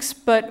weeks,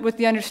 but with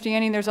the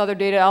understanding there's other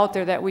data out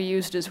there that we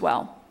used as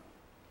well.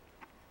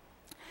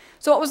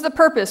 So what was the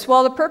purpose?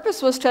 Well, the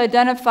purpose was to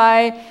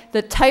identify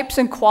the types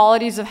and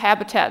qualities of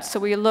habitats. So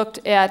we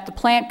looked at the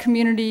plant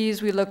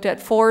communities, we looked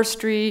at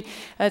forestry,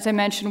 as I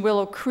mentioned,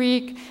 Willow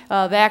Creek,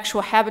 the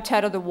actual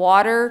habitat of the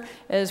water,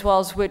 as well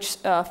as which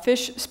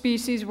fish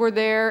species were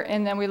there,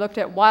 and then we looked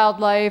at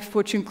wildlife,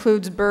 which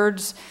includes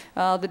birds,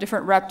 the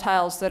different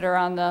reptiles that are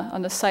on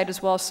the site,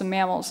 as well as some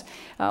mammals.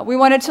 We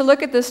wanted to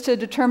look at this to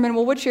determine,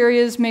 well, which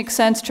areas make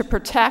sense to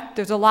protect.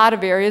 There's a lot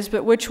of areas,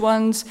 but which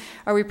ones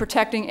are we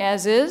protecting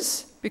as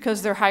is,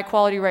 because they're high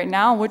quality right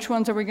now? Which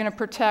ones are we going to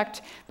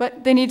protect,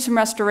 but they need some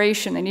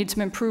restoration, they need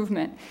some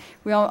improvement.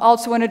 We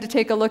also wanted to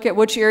take a look at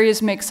which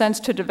areas make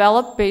sense to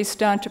develop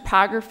based on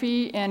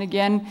topography, and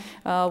again,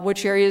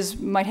 which areas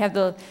might have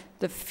the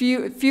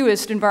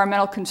fewest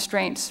environmental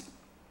constraints.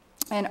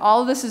 And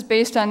all of this is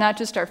based on not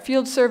just our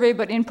field survey,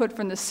 but input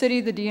from the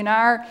city, the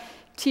DNR.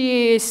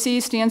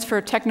 TAAC stands for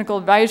Technical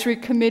Advisory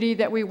Committee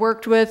that we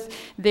worked with.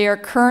 They are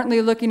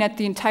currently looking at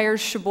the entire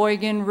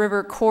Sheboygan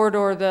River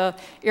corridor, the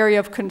area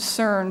of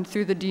concern,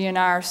 through the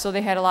DNR. So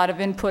they had a lot of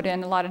input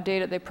and a lot of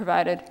data they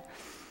provided,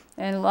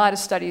 and a lot of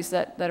studies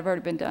that have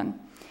already been done.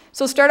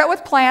 So start out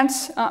with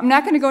plants. I'm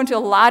not going to go into a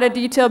lot of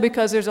detail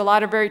because there's a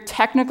lot of very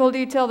technical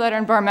detail that our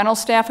environmental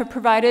staff have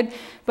provided,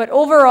 but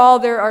overall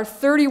there are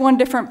 31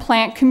 different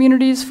plant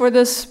communities for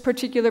this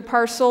particular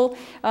parcel.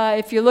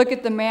 If you look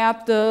at the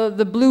map,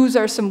 the blues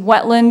are some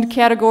wetland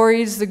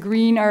categories, the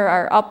green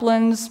are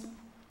uplands,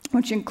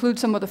 which include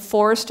some of the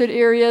forested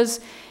areas.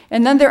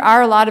 And then there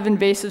are a lot of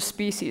invasive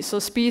species, so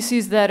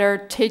species that are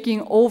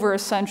taking over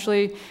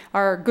essentially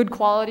are good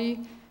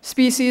quality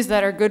species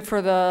that are good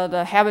for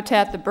the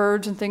habitat, the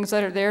birds and things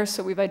that are there,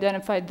 so we've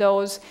identified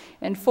those.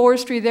 In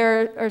forestry,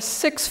 there are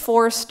 6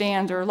 forest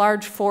stands or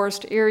large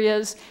forest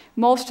areas.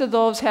 Most of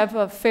those have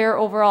a fair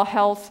overall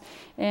health,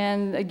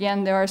 and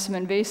again, there are some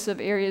invasive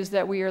areas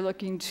that we are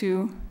looking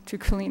to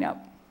clean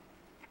up.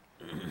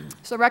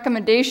 So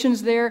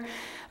recommendations there.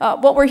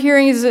 What we're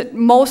hearing is that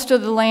most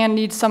of the land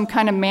needs some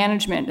kind of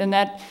management, and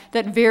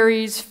that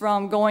varies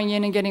from going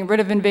in and getting rid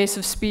of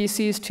invasive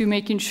species to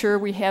making sure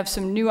we have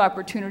some new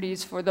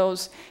opportunities for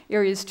those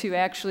areas to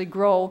actually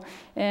grow,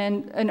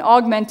 and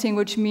augmenting,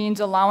 which means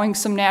allowing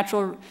some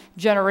natural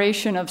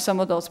generation of some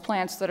of those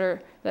plants that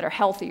are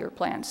healthier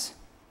plants.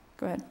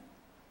 Go ahead.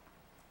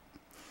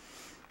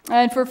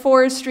 And for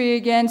forestry,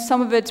 again,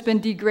 some of it's been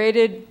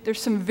degraded.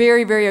 There's some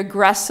very, very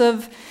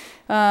aggressive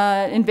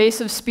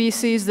invasive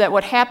species that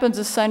what happens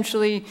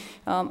essentially,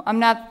 I'm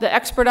not the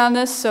expert on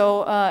this,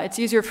 so it's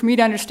easier for me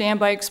to understand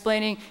by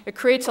explaining, it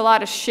creates a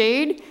lot of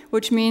shade,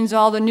 which means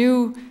all the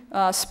new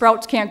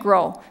sprouts can't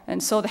grow.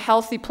 And so the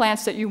healthy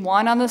plants that you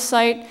want on the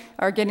site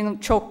are getting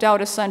choked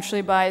out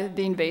essentially by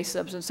the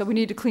invasives, and so we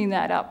need to clean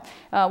that up.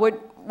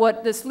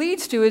 What this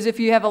leads to is if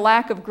you have a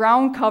lack of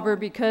ground cover,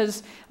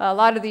 because a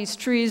lot of these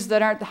trees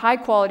that aren't the high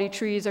quality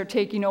trees are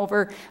taking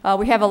over,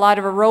 we have a lot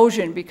of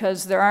erosion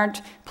because there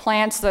aren't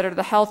plants that are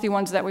the healthy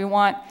ones that we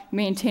want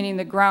maintaining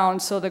the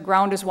ground, so the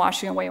ground is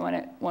washing away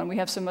when we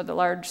have some of the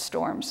large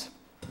storms,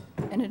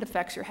 and it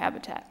affects your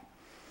habitat.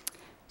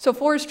 So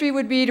forestry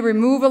would be to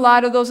remove a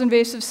lot of those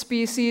invasive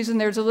species, and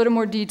there's a little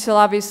more detail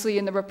obviously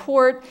in the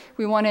report.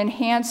 We want to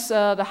enhance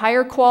the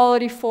higher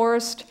quality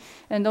forest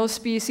and those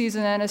species,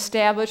 and then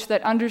establish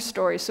that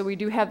understory. So we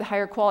do have the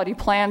higher quality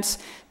plants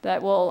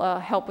that will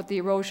help with the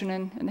erosion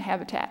and the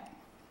habitat.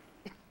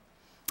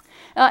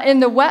 In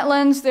the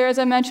wetlands, there, as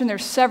I mentioned,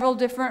 there's several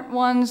different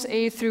ones,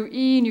 A through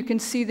E, and you can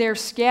see they're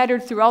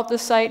scattered throughout the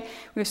site.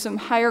 We have some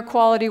higher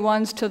quality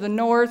ones to the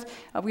north.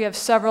 We have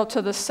several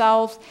to the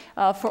south.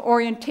 For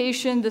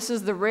orientation, this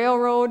is the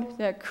railroad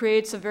that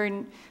creates a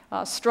very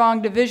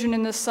strong division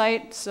in this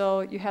site. So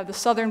you have the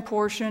southern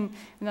portion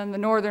and then the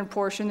northern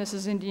portion. This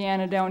is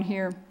Indiana down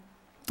here.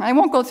 I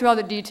won't go through all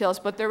the details,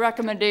 but there are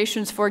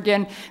recommendations for,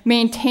 again,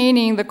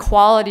 maintaining the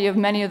quality of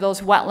many of those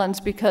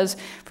wetlands, because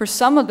for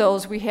some of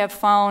those we have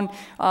found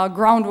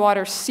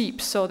groundwater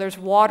seeps. So there's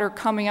water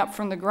coming up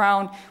from the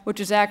ground,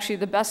 which is actually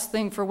the best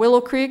thing for Willow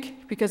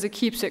Creek because it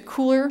keeps it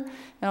cooler. And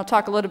I'll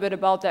talk a little bit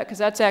about that because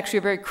that's actually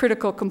a very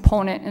critical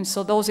component, and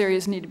so those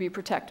areas need to be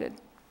protected.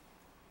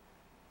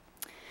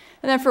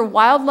 And then for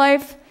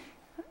wildlife,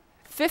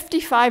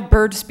 55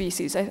 bird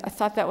species. I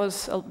thought that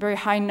was a very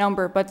high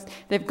number, but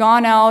they've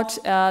gone out,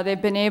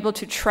 they've been able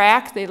to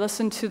track, they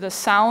listen to the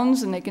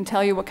sounds, and they can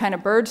tell you what kind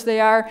of birds they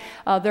are.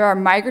 There are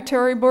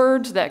migratory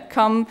birds that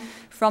come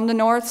from the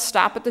north,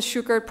 stop at the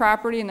Schuchart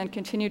property, and then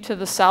continue to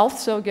the south.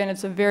 So again,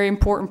 it's a very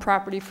important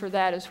property for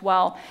that as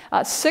well.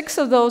 6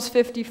 of those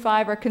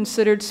 55 are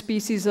considered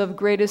species of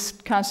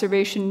greatest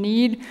conservation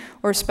need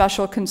or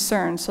special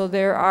concern. So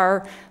there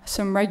are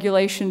some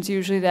regulations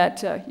usually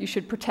that you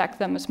should protect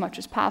them as much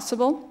as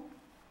possible.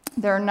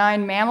 There are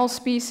 9 mammal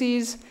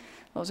species.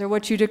 Those are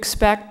what you'd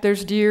expect.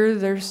 There's deer,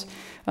 there's,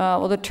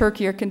 well, the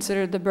turkey are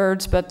considered the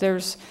birds, but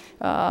there's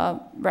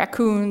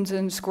raccoons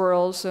and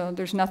squirrels, so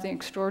there's nothing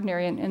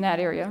extraordinary in that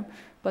area,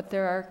 but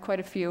there are quite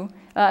a few.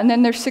 And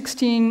then there's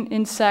 16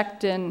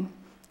 insect and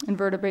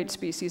invertebrate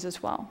species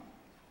as well.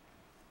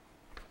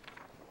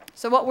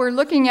 So what we're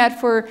looking at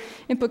for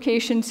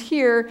implications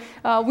here,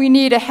 we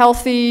need a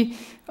healthy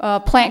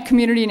plant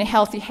community and a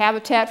healthy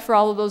habitat for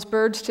all of those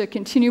birds to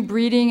continue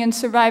breeding and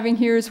surviving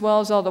here, as well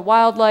as all the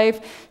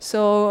wildlife.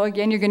 So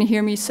again, you're going to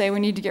hear me say we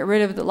need to get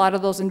rid of a lot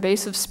of those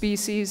invasive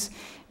species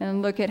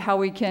and look at how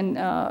we can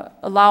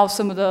allow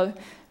some of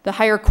the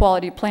higher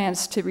quality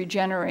plants to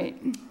regenerate.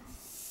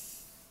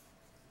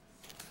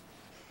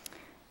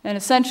 And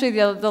essentially,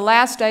 the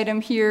last item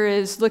here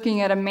is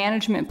looking at a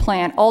management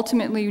plan.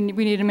 Ultimately,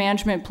 we need a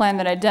management plan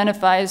that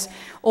identifies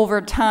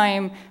over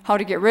time how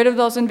to get rid of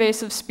those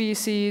invasive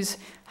species,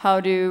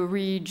 how to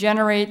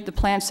regenerate the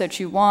plants that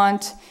you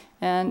want,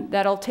 and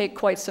that'll take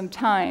quite some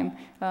time.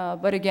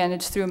 But again,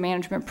 it's through a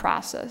management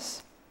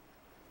process.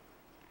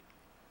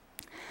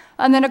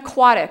 And then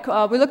aquatic.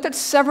 We looked at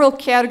several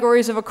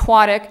categories of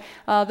aquatic.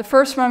 The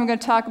first one I'm going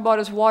to talk about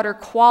is water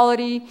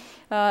quality.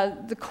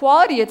 The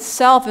quality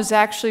itself is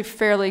actually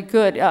fairly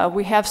good.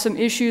 We have some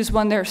issues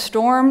when there are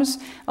storms.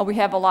 We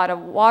have a lot of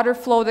water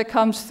flow that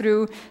comes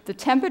through. The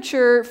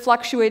temperature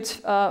fluctuates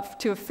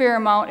to a fair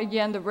amount.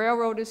 Again, the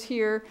railroad is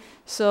here.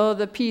 So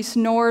the piece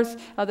north,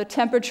 the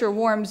temperature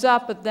warms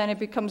up, but then it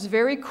becomes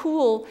very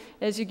cool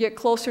as you get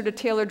closer to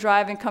Taylor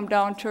Drive and come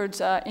down towards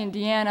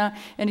Indiana.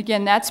 And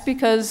again, that's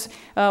because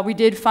we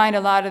did find a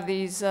lot of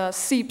these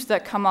seeps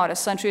that come out.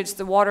 Essentially, it's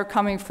the water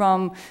coming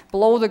from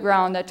below the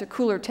ground at a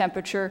cooler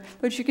temperature.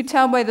 But you can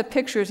tell by the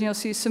pictures, and you'll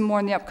see some more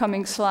in the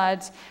upcoming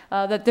slides,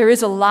 that there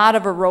is a lot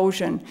of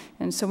erosion.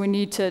 And so we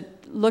need to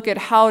look at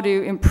how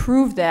to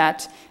improve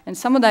that. And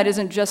some of that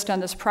isn't just on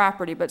this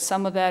property, but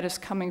some of that is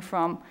coming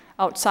from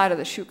outside of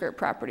the Schuchart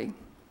property.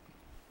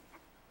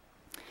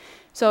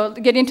 So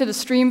getting to the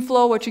stream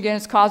flow, which again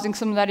is causing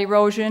some of that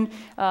erosion.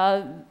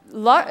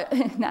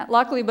 Not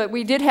luckily, but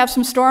we did have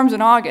some storms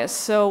in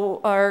August.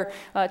 So our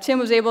Tim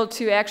was able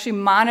to actually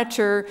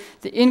monitor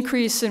the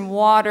increase in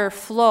water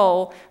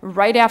flow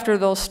right after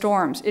those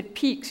storms. It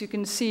peaks. You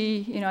can see,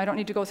 you know, I don't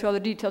need to go through all the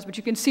details, but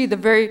you can see the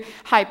very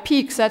high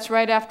peaks. That's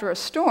right after a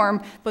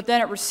storm, but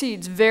then it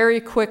recedes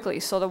very quickly.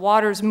 So the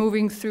water is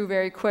moving through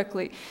very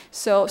quickly.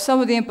 So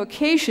some of the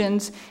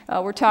implications,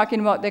 we're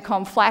talking about, they call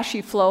them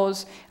flashy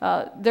flows.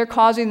 They're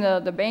causing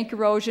the bank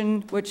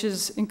erosion, which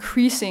is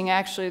increasing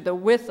actually the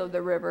width of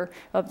the river,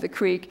 of the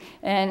creek.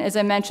 And as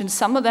I mentioned,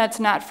 some of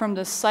that's not from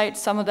the site,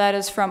 some of that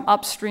is from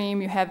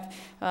upstream. You have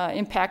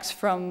impacts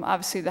from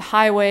obviously the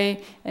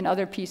highway and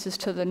other pieces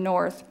to the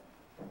north,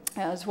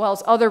 as well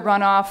as other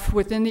runoff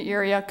within the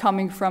area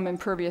coming from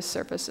impervious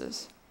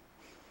surfaces.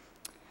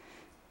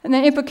 And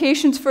then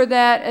implications for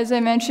that, as I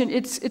mentioned,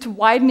 it's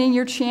widening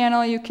your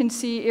channel. You can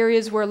see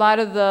areas where a lot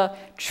of the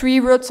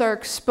tree roots are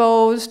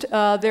exposed.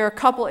 There are a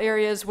couple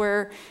areas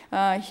where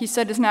he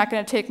said it's not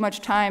going to take much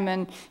time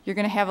and you're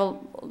going to have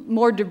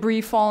more debris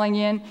falling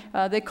in.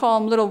 They call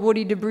them little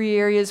woody debris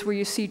areas where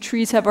you see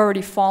trees have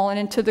already fallen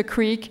into the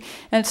creek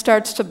and it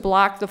starts to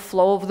block the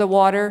flow of the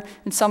water.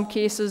 In some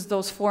cases,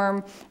 those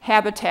form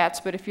habitats,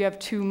 but if you have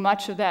too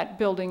much of that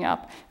building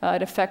up,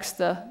 it affects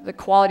the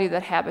quality of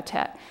that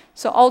habitat.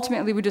 So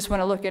ultimately, we just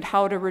want to look at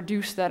how to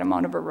reduce that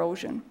amount of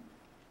erosion.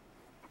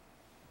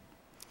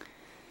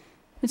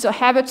 And so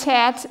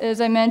habitat,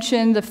 as I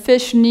mentioned, the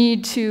fish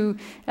need to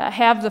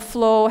have the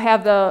flow,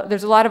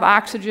 there's a lot of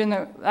oxygen,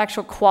 the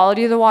actual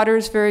quality of the water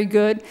is very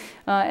good.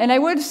 And I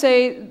would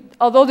say,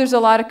 although there's a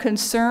lot of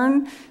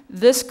concern,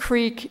 this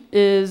creek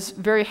is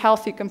very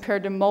healthy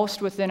compared to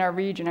most within our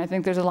region. I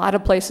think there's a lot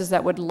of places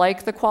that would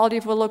like the quality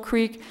of Willow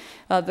Creek.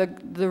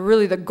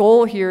 Really the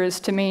goal here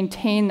is to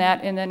maintain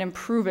that and then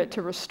improve it,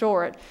 to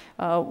restore it.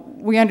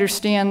 We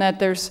understand that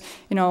there's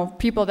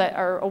people that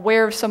are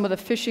aware of some of the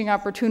fishing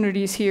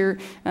opportunities here,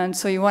 and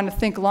so you want to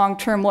think long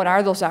term, what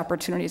are those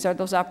opportunities? Are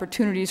those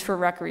opportunities for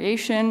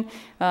recreation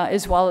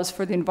as well as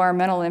for the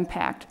environmental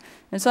impact?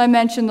 And so I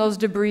mentioned those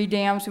debris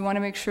dams. We want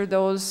to make sure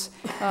those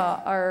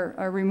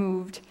are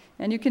removed.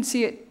 And you can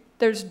see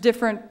there's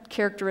different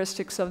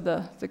characteristics of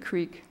the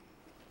creek.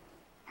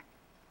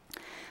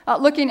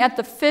 Looking at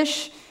the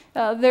fish,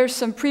 there's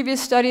some previous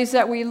studies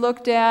that we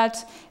looked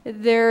at,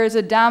 there is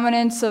a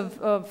dominance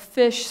of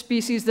fish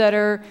species that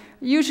are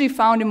usually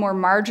found in more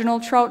marginal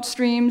trout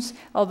streams.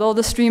 Although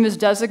the stream is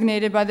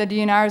designated by the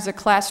DNR as a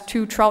Class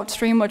II trout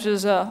stream, which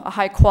is a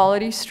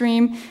high-quality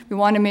stream, we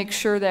want to make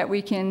sure that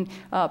we can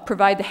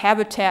provide the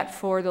habitat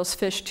for those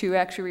fish to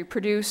actually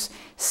reproduce.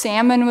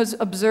 Salmon was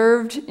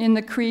observed in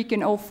the creek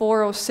in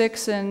 04,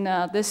 06,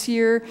 and this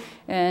year,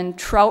 and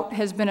trout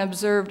has been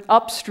observed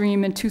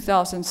upstream in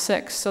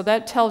 2006. So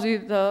that tells you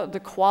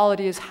the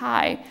quality is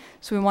high.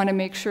 So we want to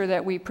make sure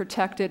that we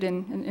protect it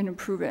and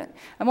improve it.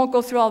 I won't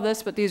go through all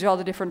this, but these are all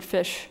the different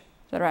fish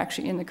that are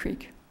actually in the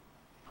creek.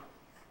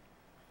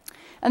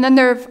 And then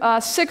there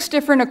are 6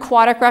 different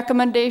aquatic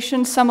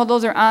recommendations. Some of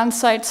those are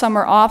on-site, some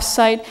are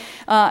off-site.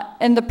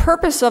 And the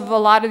purpose of a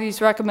lot of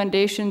these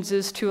recommendations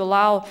is to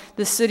allow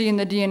the city and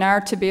the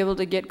DNR to be able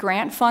to get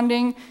grant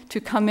funding to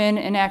come in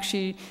and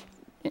actually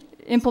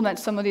implement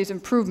some of these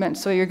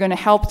improvements. So you're going to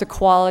help the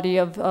quality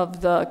of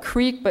the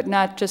creek, but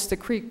not just the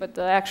creek, but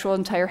the actual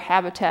entire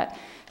habitat.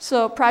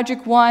 So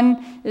project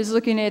 1 is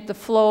looking at the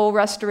flow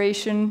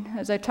restoration,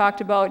 as I talked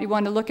about. You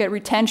want to look at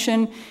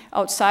retention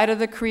outside of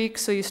the creek,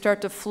 so you start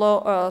to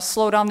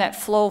slow down that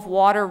flow of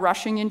water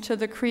rushing into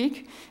the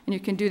creek, and you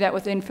can do that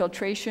with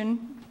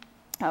infiltration.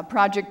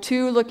 Project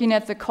 2, looking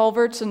at the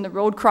culverts and the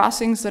road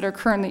crossings that are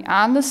currently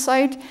on the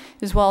site,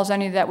 as well as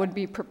any that would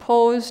be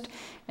proposed,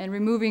 and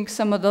removing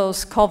some of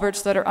those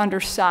culverts that are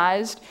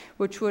undersized,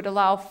 which would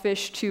allow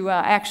fish to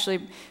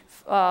actually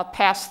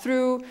pass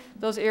through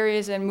those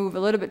areas and move a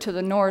little bit to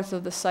the north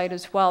of the site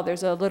as well.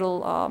 There's a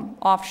little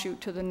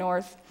offshoot to the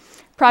north.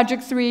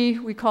 Project 3,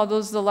 we call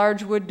those the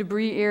large wood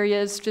debris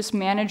areas, just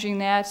managing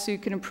that so you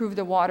can improve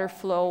the water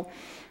flow.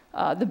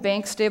 The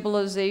bank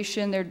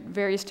stabilization, there are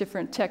various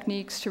different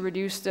techniques to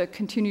reduce the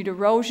continued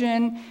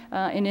erosion,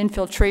 and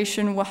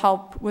infiltration will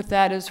help with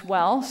that as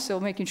well, so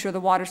making sure the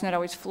water's not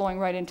always flowing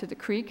right into the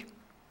creek.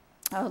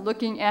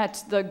 Looking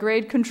at the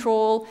grade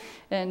control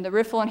and the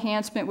riffle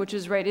enhancement, which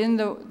is right in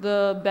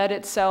the bed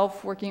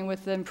itself, working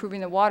with improving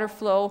the water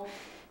flow.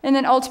 And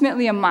then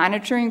ultimately a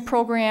monitoring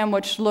program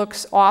which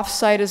looks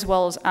off-site as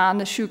well as on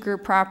the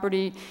Schuker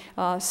property,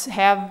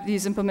 have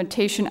these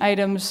implementation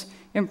items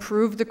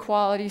improve the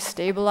quality,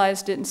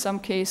 stabilized it in some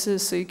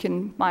cases, so you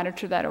can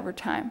monitor that over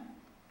time.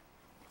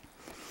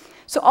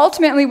 So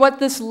ultimately what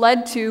this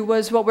led to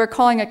was what we're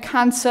calling a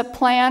concept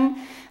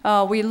plan.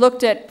 We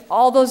looked at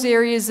all those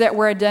areas that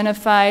were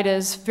identified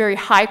as very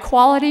high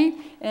quality,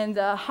 and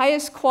the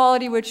highest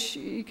quality, which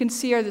you can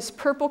see are this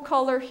purple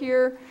color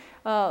here.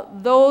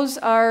 Those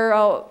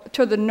are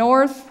to the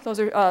north. Those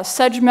are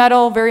sedge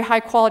metal, very high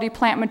quality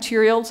plant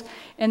materials.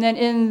 And then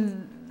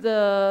in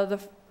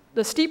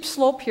the steep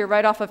slope here,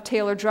 right off of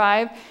Taylor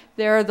Drive,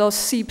 there are those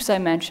seeps I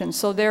mentioned.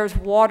 So there's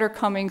water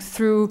coming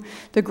through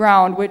the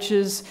ground, which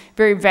is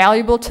very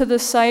valuable to the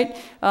site.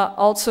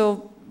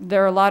 Also,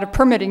 there are a lot of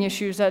permitting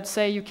issues that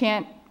say you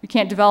can't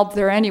develop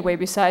there anyway,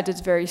 besides it's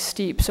very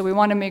steep. So we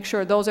want to make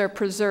sure those are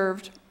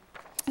preserved.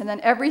 And then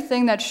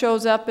everything that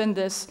shows up in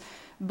this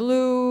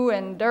blue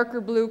and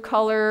darker blue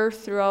color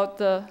throughout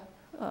the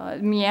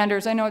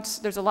meanders, I know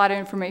there's a lot of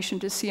information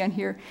to see on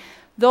here.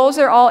 Those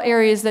are all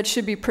areas that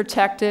should be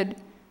protected,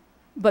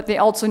 but they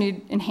also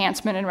need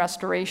enhancement and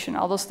restoration.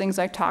 All those things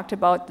I talked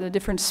about, the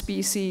different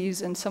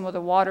species and some of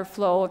the water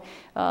flow,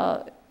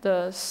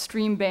 the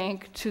stream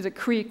bank to the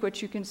creek,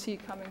 which you can see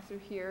coming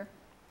through here.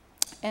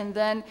 And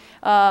then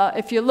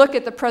if you look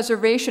at the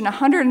preservation,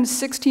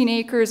 116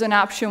 acres in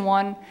option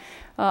 1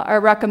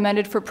 are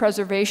recommended for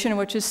preservation,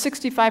 which is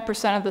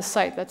 65% of the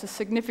site. That's a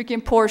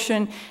significant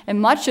portion,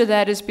 and much of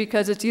that is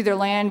because it's either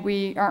land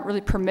we aren't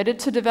really permitted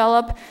to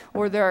develop,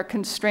 or there are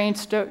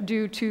constraints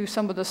due to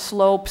some of the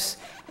slopes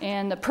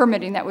and the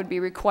permitting that would be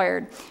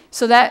required.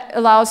 So that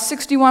allows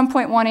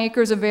 61.1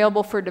 acres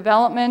available for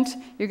development.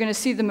 You're going to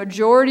see the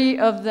majority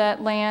of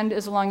that land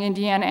is along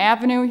Indiana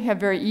Avenue. You have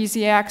very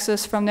easy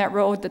access from that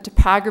road. The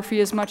topography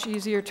is much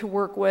easier to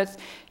work with.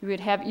 You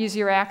would have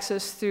easier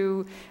access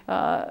through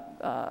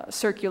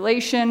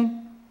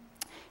circulation.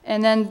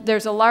 And then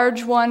there's a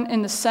large one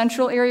in the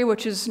central area,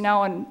 which is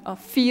now a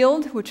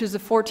field, which is the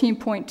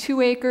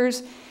 14.2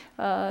 acres,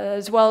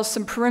 as well as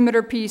some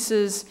perimeter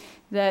pieces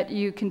that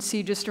you can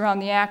see just around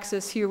the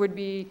axis here would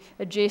be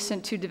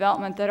adjacent to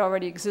development that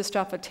already exists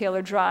off of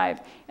Taylor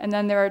Drive. And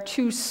then there are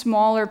 2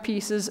 smaller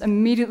pieces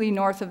immediately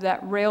north of that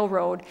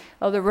railroad.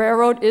 The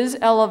railroad is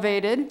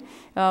elevated.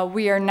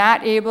 We are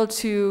not able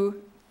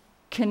to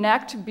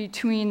connect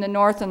between the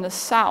north and the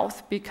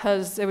south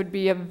because it would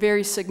be a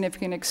very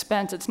significant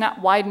expense. It's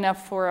not wide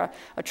enough for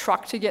a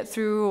truck to get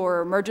through or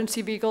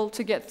emergency vehicle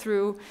to get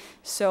through.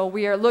 So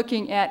we are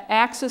looking at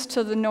access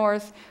to the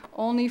north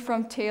only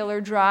from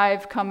Taylor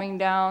Drive coming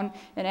down,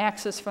 and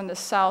access from the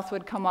south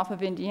would come off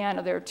of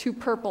Indiana. There are 2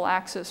 purple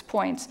access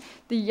points.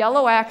 The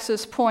yellow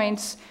access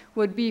points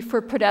would be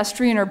for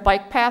pedestrian or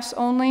bike paths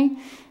only.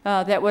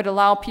 That would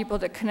allow people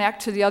to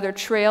connect to the other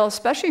trail,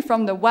 especially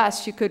from the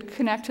west. You could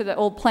connect to the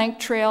old plank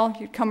trail.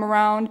 You'd come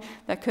around.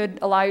 That could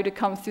allow you to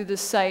come through the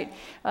site.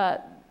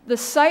 The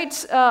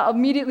sites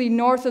immediately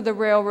north of the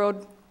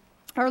railroad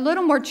are a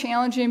little more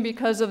challenging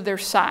because of their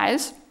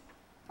size.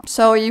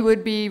 So you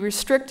would be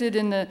restricted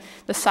in the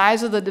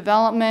size of the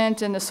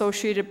development and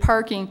associated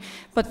parking,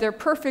 but they're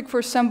perfect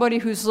for somebody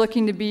who's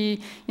looking to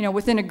be,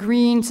 within a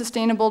green,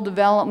 sustainable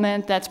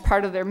development. That's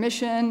part of their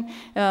mission.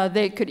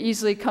 They could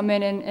easily come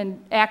in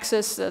and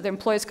access, the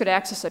employees could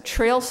access a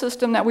trail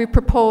system that we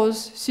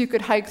propose, so you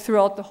could hike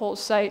throughout the whole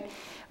site.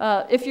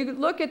 If you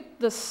look at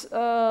this,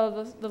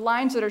 the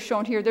lines that are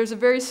shown here, there's a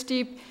very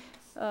steep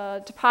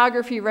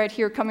topography right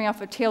here coming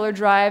off of Taylor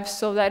Drive,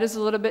 so that is a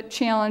little bit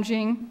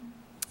challenging.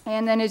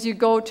 And then as you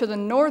go to the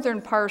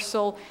northern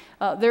parcel,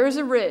 there is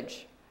a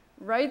ridge.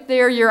 Right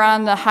there, you're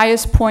on the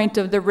highest point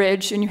of the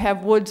ridge, and you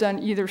have woods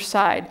on either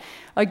side.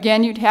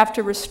 Again, you'd have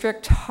to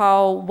restrict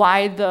how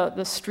wide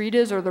the street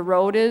is or the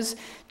road is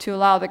to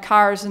allow the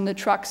cars and the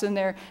trucks in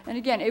there. And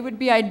again, it would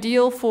be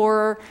ideal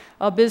for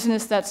a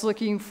business that's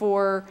looking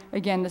for,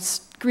 again,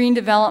 this green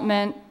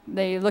development.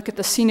 They look at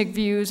the scenic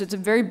views. It's a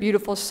very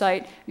beautiful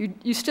site.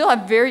 You still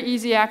have very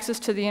easy access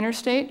to the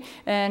interstate.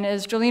 And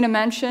as Jolena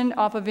mentioned,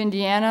 off of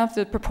Indiana, if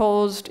the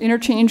proposed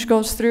interchange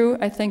goes through,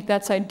 I think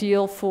that's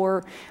ideal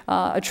for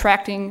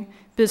attracting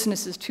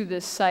businesses to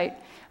this site.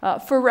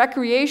 For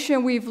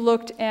recreation, we've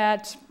looked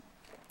at,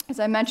 as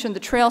I mentioned,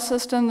 the trail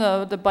system,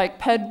 the bike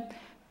ped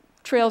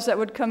trails that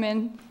would come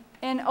in,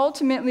 and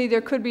ultimately there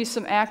could be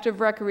some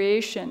active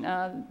recreation.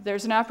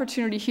 There's an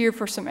opportunity here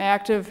for some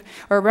active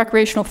or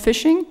recreational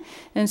fishing,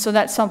 and so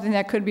that's something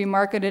that could be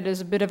marketed as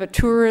a bit of a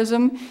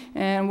tourism.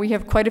 And we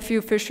have quite a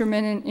few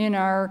fishermen in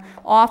our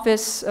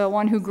office,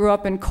 one who grew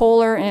up in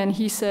Kohler, and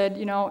he said,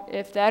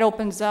 if that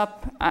opens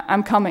up,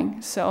 I'm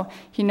coming. So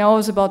he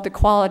knows about the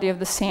quality of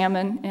the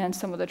salmon and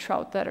some of the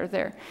trout that are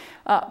there.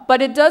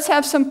 But it does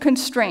have some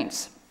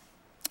constraints.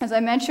 As I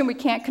mentioned, we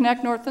can't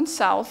connect north and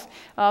south,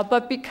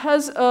 but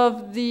because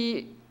of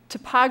the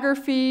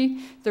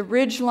topography, the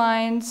ridge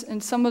lines,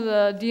 and some of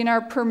the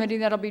DNR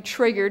permitting that'll be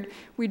triggered,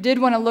 we did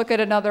want to look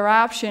at another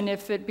option.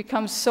 If it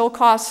becomes so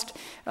cost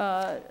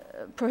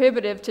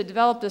prohibitive to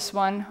develop this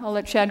one, I'll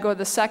let Chad go to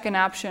the second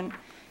option.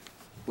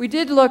 We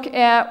did look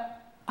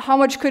at how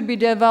much could be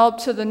developed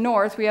to the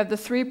north. We have the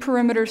 3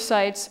 perimeter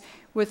sites,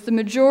 with the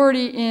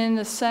majority in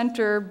the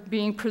center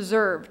being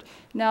preserved.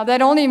 Now,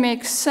 that only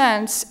makes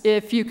sense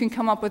if you can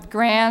come up with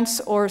grants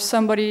or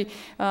somebody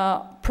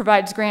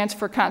provides grants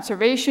for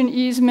conservation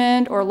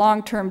easement or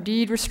long-term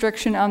deed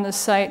restriction on the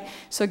site.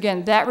 So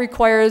again, that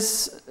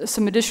requires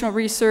some additional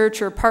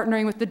research or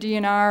partnering with the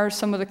DNR,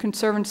 some of the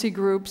conservancy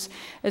groups.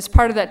 As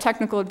part of that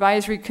technical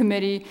advisory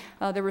committee,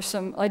 there were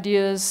some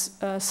ideas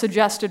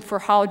suggested for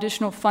how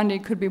additional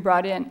funding could be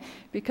brought in,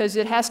 because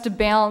it has to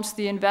balance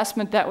the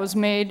investment that was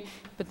made,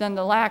 but then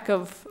the lack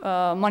of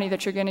money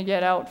that you're going to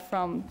get out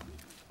from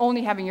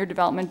only having your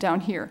development down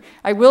here.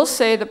 I will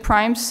say the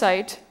prime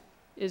site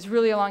is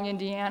really along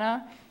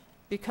Indiana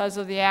because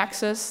of the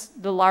access,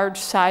 the large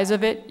size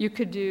of it. You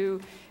could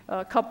do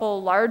a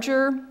couple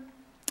larger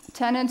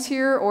tenants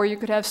here, or you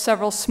could have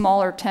several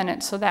smaller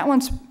tenants. So that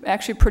one's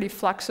actually pretty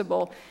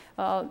flexible.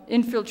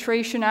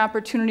 Infiltration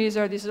opportunities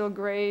are these little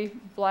gray,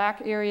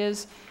 black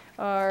areas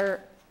are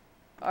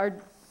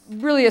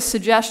really a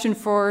suggestion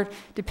for,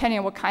 depending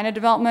on what kind of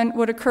development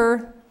would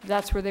occur,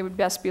 that's where they would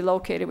best be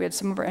located. We had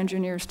some of our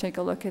engineers take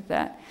a look at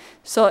that.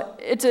 So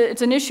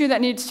it's an issue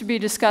that needs to be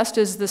discussed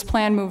as this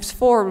plan moves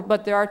forward,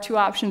 but there are 2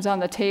 options on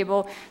the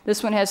table.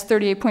 This one has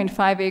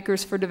 38.5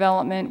 acres for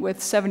development with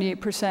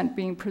 78%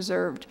 being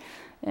preserved.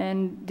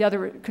 And the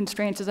other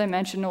constraints, as I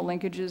mentioned, no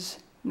linkages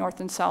north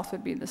and south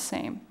would be the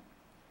same.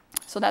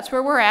 So that's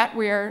where we're at.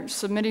 We are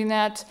submitting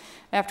that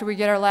after we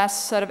get our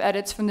last set of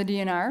edits from the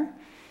DNR.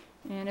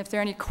 And if there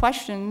are any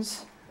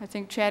questions, I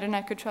think Chad and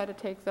I could try to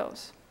take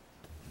those.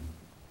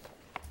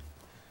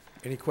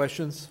 Any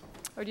questions?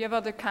 Or do you have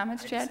other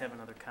comments, Chad? I just have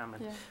another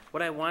comment. Yeah.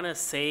 What I want to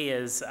say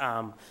is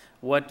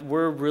what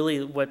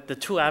the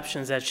 2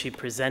 options that she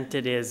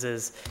presented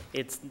is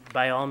it's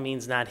by all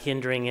means not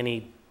hindering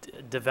any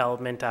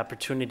development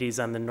opportunities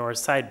on the north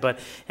side, but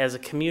as a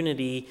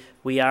community,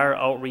 we are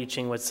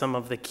outreaching with some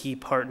of the key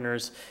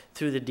partners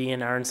through the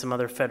DNR and some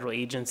other federal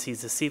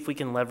agencies to see if we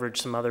can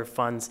leverage some other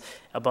funds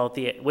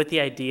with the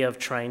idea of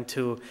trying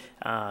to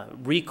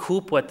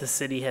recoup what the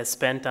city has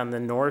spent on the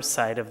north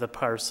side of the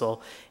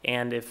parcel.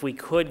 And if we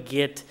could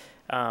get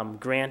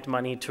grant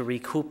money to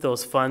recoup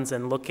those funds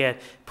and look at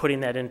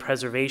putting that in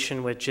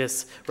preservation with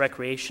just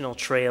recreational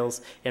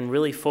trails and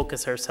really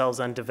focus ourselves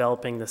on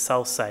developing the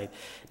south side.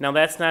 Now,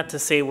 that's not to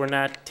say we're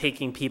not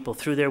taking people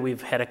through there.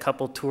 We've had a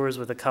couple tours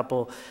with a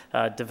couple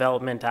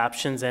development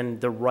options,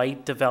 and the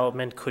right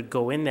development could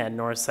go in that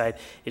north side.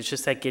 It's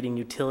just that getting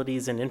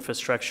utilities and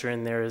infrastructure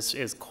in there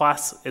is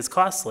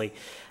costly.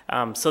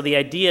 So the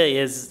idea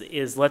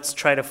is let's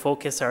try to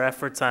focus our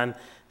efforts on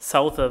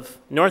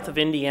north of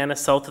Indiana,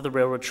 south of the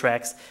railroad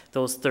tracks,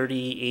 those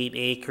 38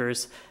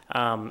 acres,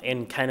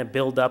 and kind of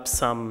build up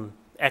some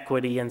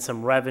equity and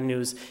some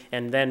revenues,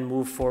 and then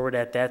move forward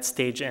at that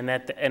stage,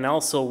 and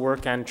also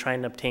work on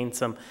trying to obtain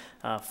some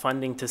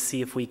funding to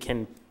see if we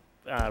can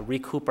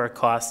recoup our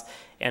costs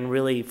and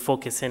really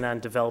focus in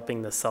on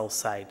developing the south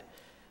side.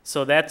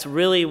 So that's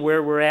really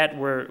where we're at.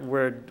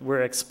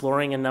 We're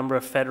exploring a number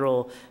of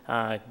federal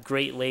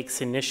Great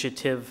Lakes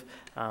Initiative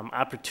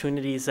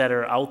opportunities that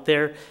are out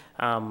there.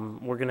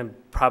 We're going to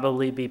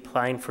probably be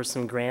applying for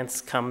some grants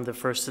come the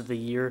first of the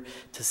year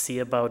to see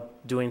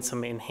about doing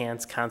some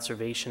enhanced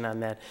conservation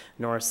on that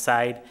north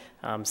side,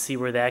 see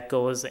where that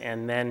goes,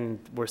 and then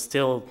we're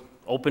still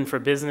open for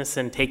business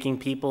and taking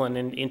people and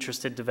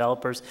interested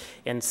developers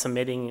and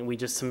submitting. We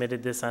just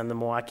submitted this on the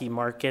Milwaukee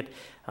market,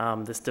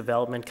 this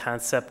development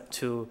concept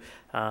to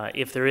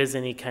if there is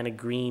any kind of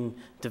green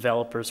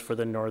developers for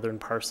the northern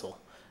parcel.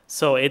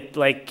 So it,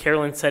 like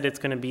Carolyn said, it's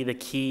going to be the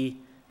key.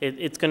 We're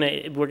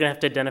going to have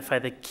to identify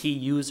the key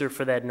user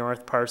for that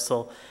north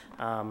parcel.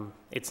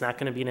 It's not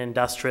going to be an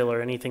industrial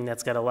or anything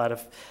that's got a lot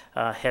of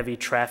heavy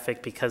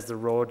traffic because the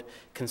road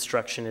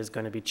construction is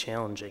going to be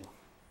challenging.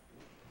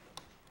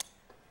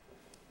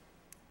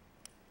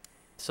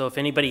 So if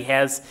anybody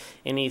has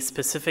any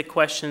specific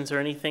questions or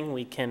anything,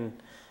 we can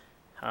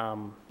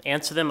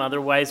answer them.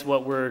 Otherwise,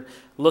 what we're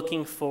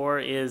looking for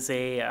is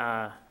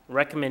a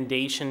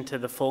recommendation to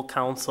the full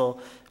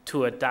council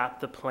to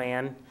adopt the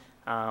plan.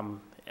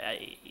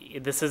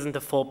 This isn't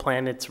the full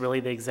plan, it's really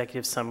the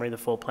executive summary. The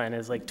full plan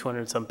is like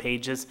 200 some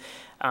pages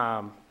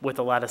with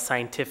a lot of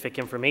scientific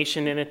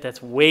information in it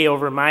that's way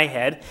over my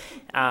head.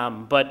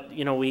 But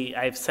you know,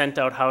 I've sent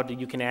out how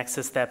you can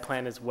access that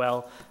plan as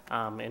well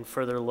and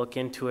further look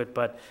into it.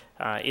 But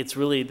it's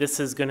really, this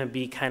is going to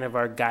be kind of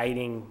our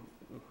guiding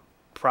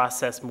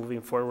process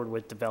moving forward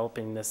with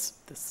developing this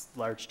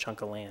large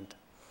chunk of land.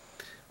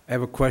 I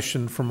have a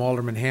question from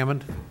Alderman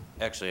Hammond.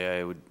 Actually,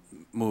 I would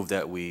move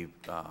that we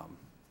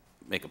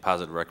make a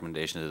positive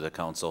recommendation to the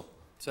council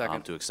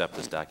to accept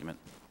this document.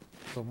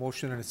 So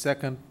motion and a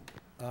second,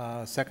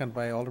 second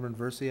by Alderman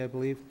Versey, I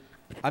believe.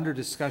 Under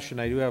discussion,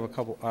 I do have a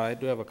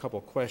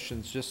couple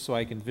questions, just so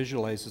I can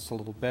visualize this a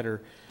little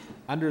better.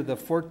 Under the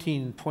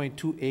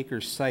 14.2 acre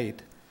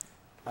site,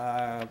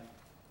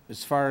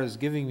 as far as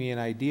giving me an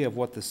idea of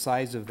what the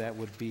size of that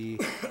would be,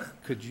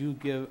 could you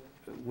give?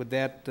 Would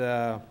that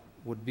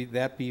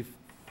be,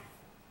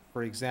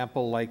 for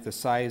example, like the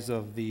size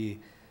of the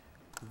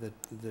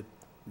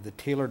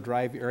Taylor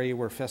Drive area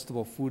where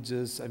Festival Foods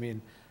is? I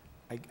mean,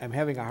 I'm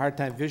having a hard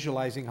time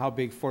visualizing how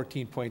big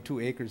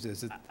 14.2 acres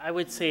is. I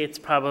would say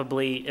it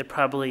probably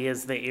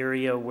is the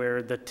area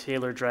where the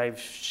Taylor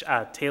Drive,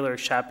 Taylor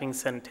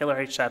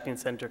Heights Shopping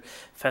Center,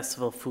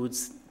 Festival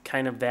Foods,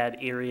 kind of that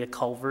area,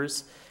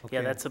 Culvers. Okay.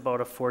 Yeah, that's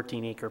about a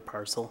 14-acre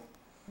parcel.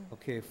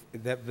 Okay,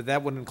 but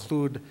that would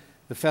include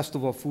the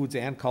Festival Foods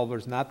and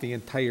Culvers, not the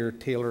entire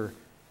Taylor.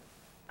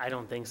 I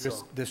don't think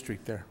so.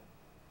 District there.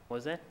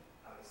 Was it?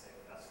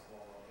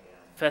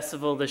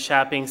 Festival, the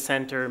shopping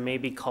center,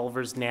 maybe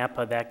Culver's,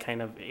 Napa, that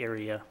kind of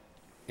area.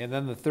 And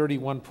then the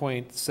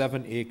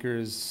 31.7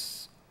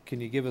 acres, can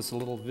you give us a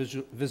little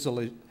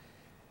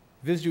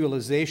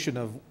visualization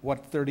of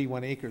what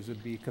 31 acres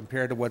would be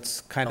compared to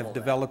what's kind of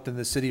developed in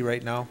the city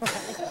right now?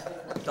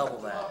 Double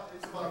that.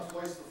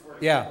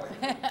 Yeah,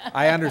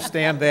 I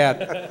understand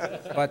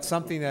that, but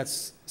something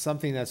that's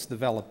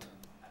developed.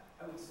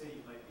 I would say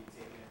you might be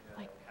taking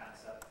the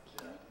concept,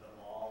 the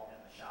mall and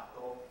the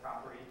Shopko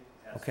property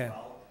as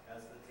well.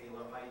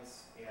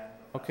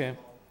 Okay,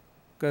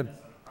 good.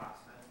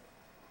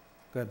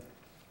 Good.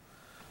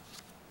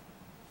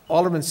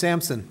 Alderman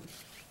Sampson.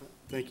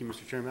 Thank you,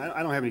 Mr. Chairman.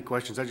 I don't have any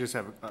questions. I just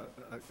have a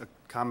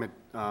comment.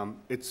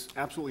 It's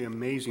absolutely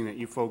amazing that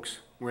you folks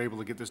were able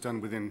to get this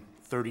done within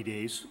 30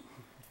 days.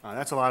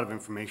 That's a lot of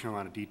information, a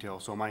lot of detail.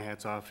 So my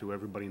hat's off to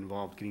everybody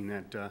involved getting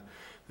that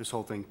this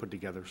whole thing put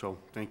together. So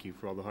thank you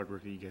for all the hard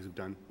work that you guys have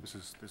done. This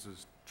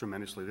is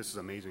tremendously. This is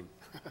amazing.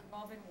 We've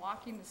all been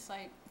walking the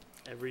site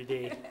every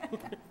day.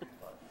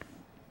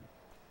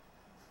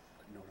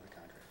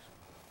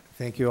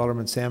 Thank you,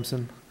 Alderman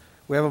Sampson.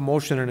 We have a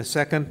motion and a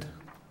second.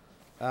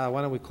 Why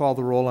don't we call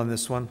the roll on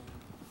this one?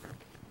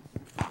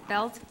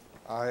 Belt?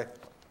 Aye.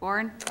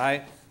 Warren?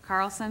 Aye.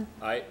 Carlson?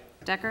 Aye.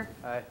 Decker?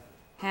 Aye.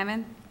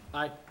 Hammond?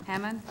 Aye.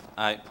 Hammond?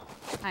 Aye.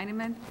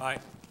 Heineman? Aye.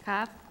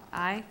 Kopp?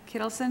 Aye.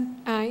 Kittleson?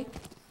 Aye.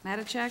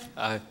 Matachek?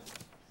 Aye.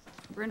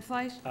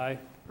 Brindfleisch? Aye.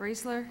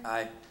 Raisler?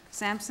 Aye.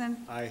 Sampson?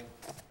 Aye.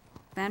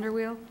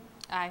 Vanderweel?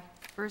 Aye.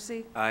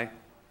 Versey? Aye.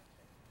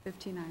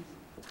 15 ayes.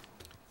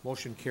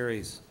 Motion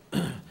carries.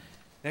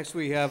 Next,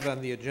 we have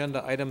on the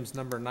agenda items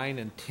number 9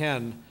 and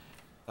 10,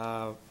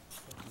 the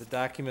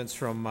documents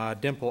from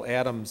Dimple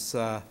Adams.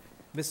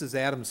 Mrs.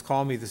 Adams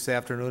called me this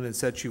afternoon and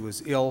said she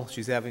was ill.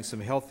 She's having some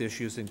health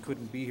issues and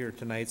couldn't be here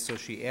tonight, so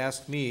she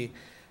asked me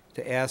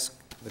to ask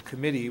the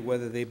committee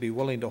whether they'd be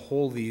willing to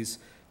hold these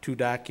two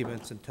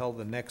documents until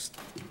the next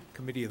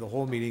committee of the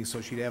whole meeting,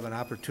 so she'd have an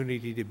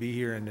opportunity to be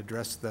here and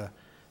address the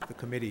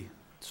committee.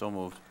 So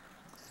moved.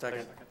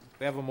 Second.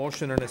 We have a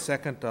motion and a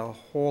second to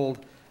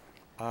hold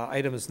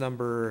items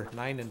number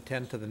 9 and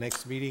 10 to the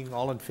next meeting.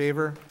 All in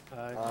favor?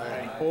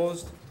 Aye.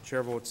 Opposed?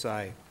 Chair votes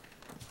aye.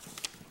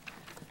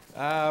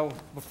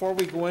 Before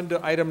we go into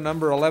item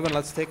number 11,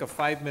 let's take a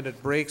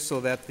 5-minute break so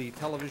that the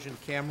television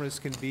cameras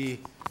can be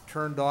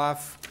turned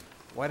off.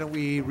 Why don't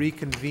we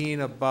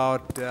reconvene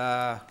about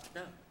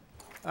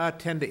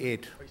 10 to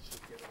 8.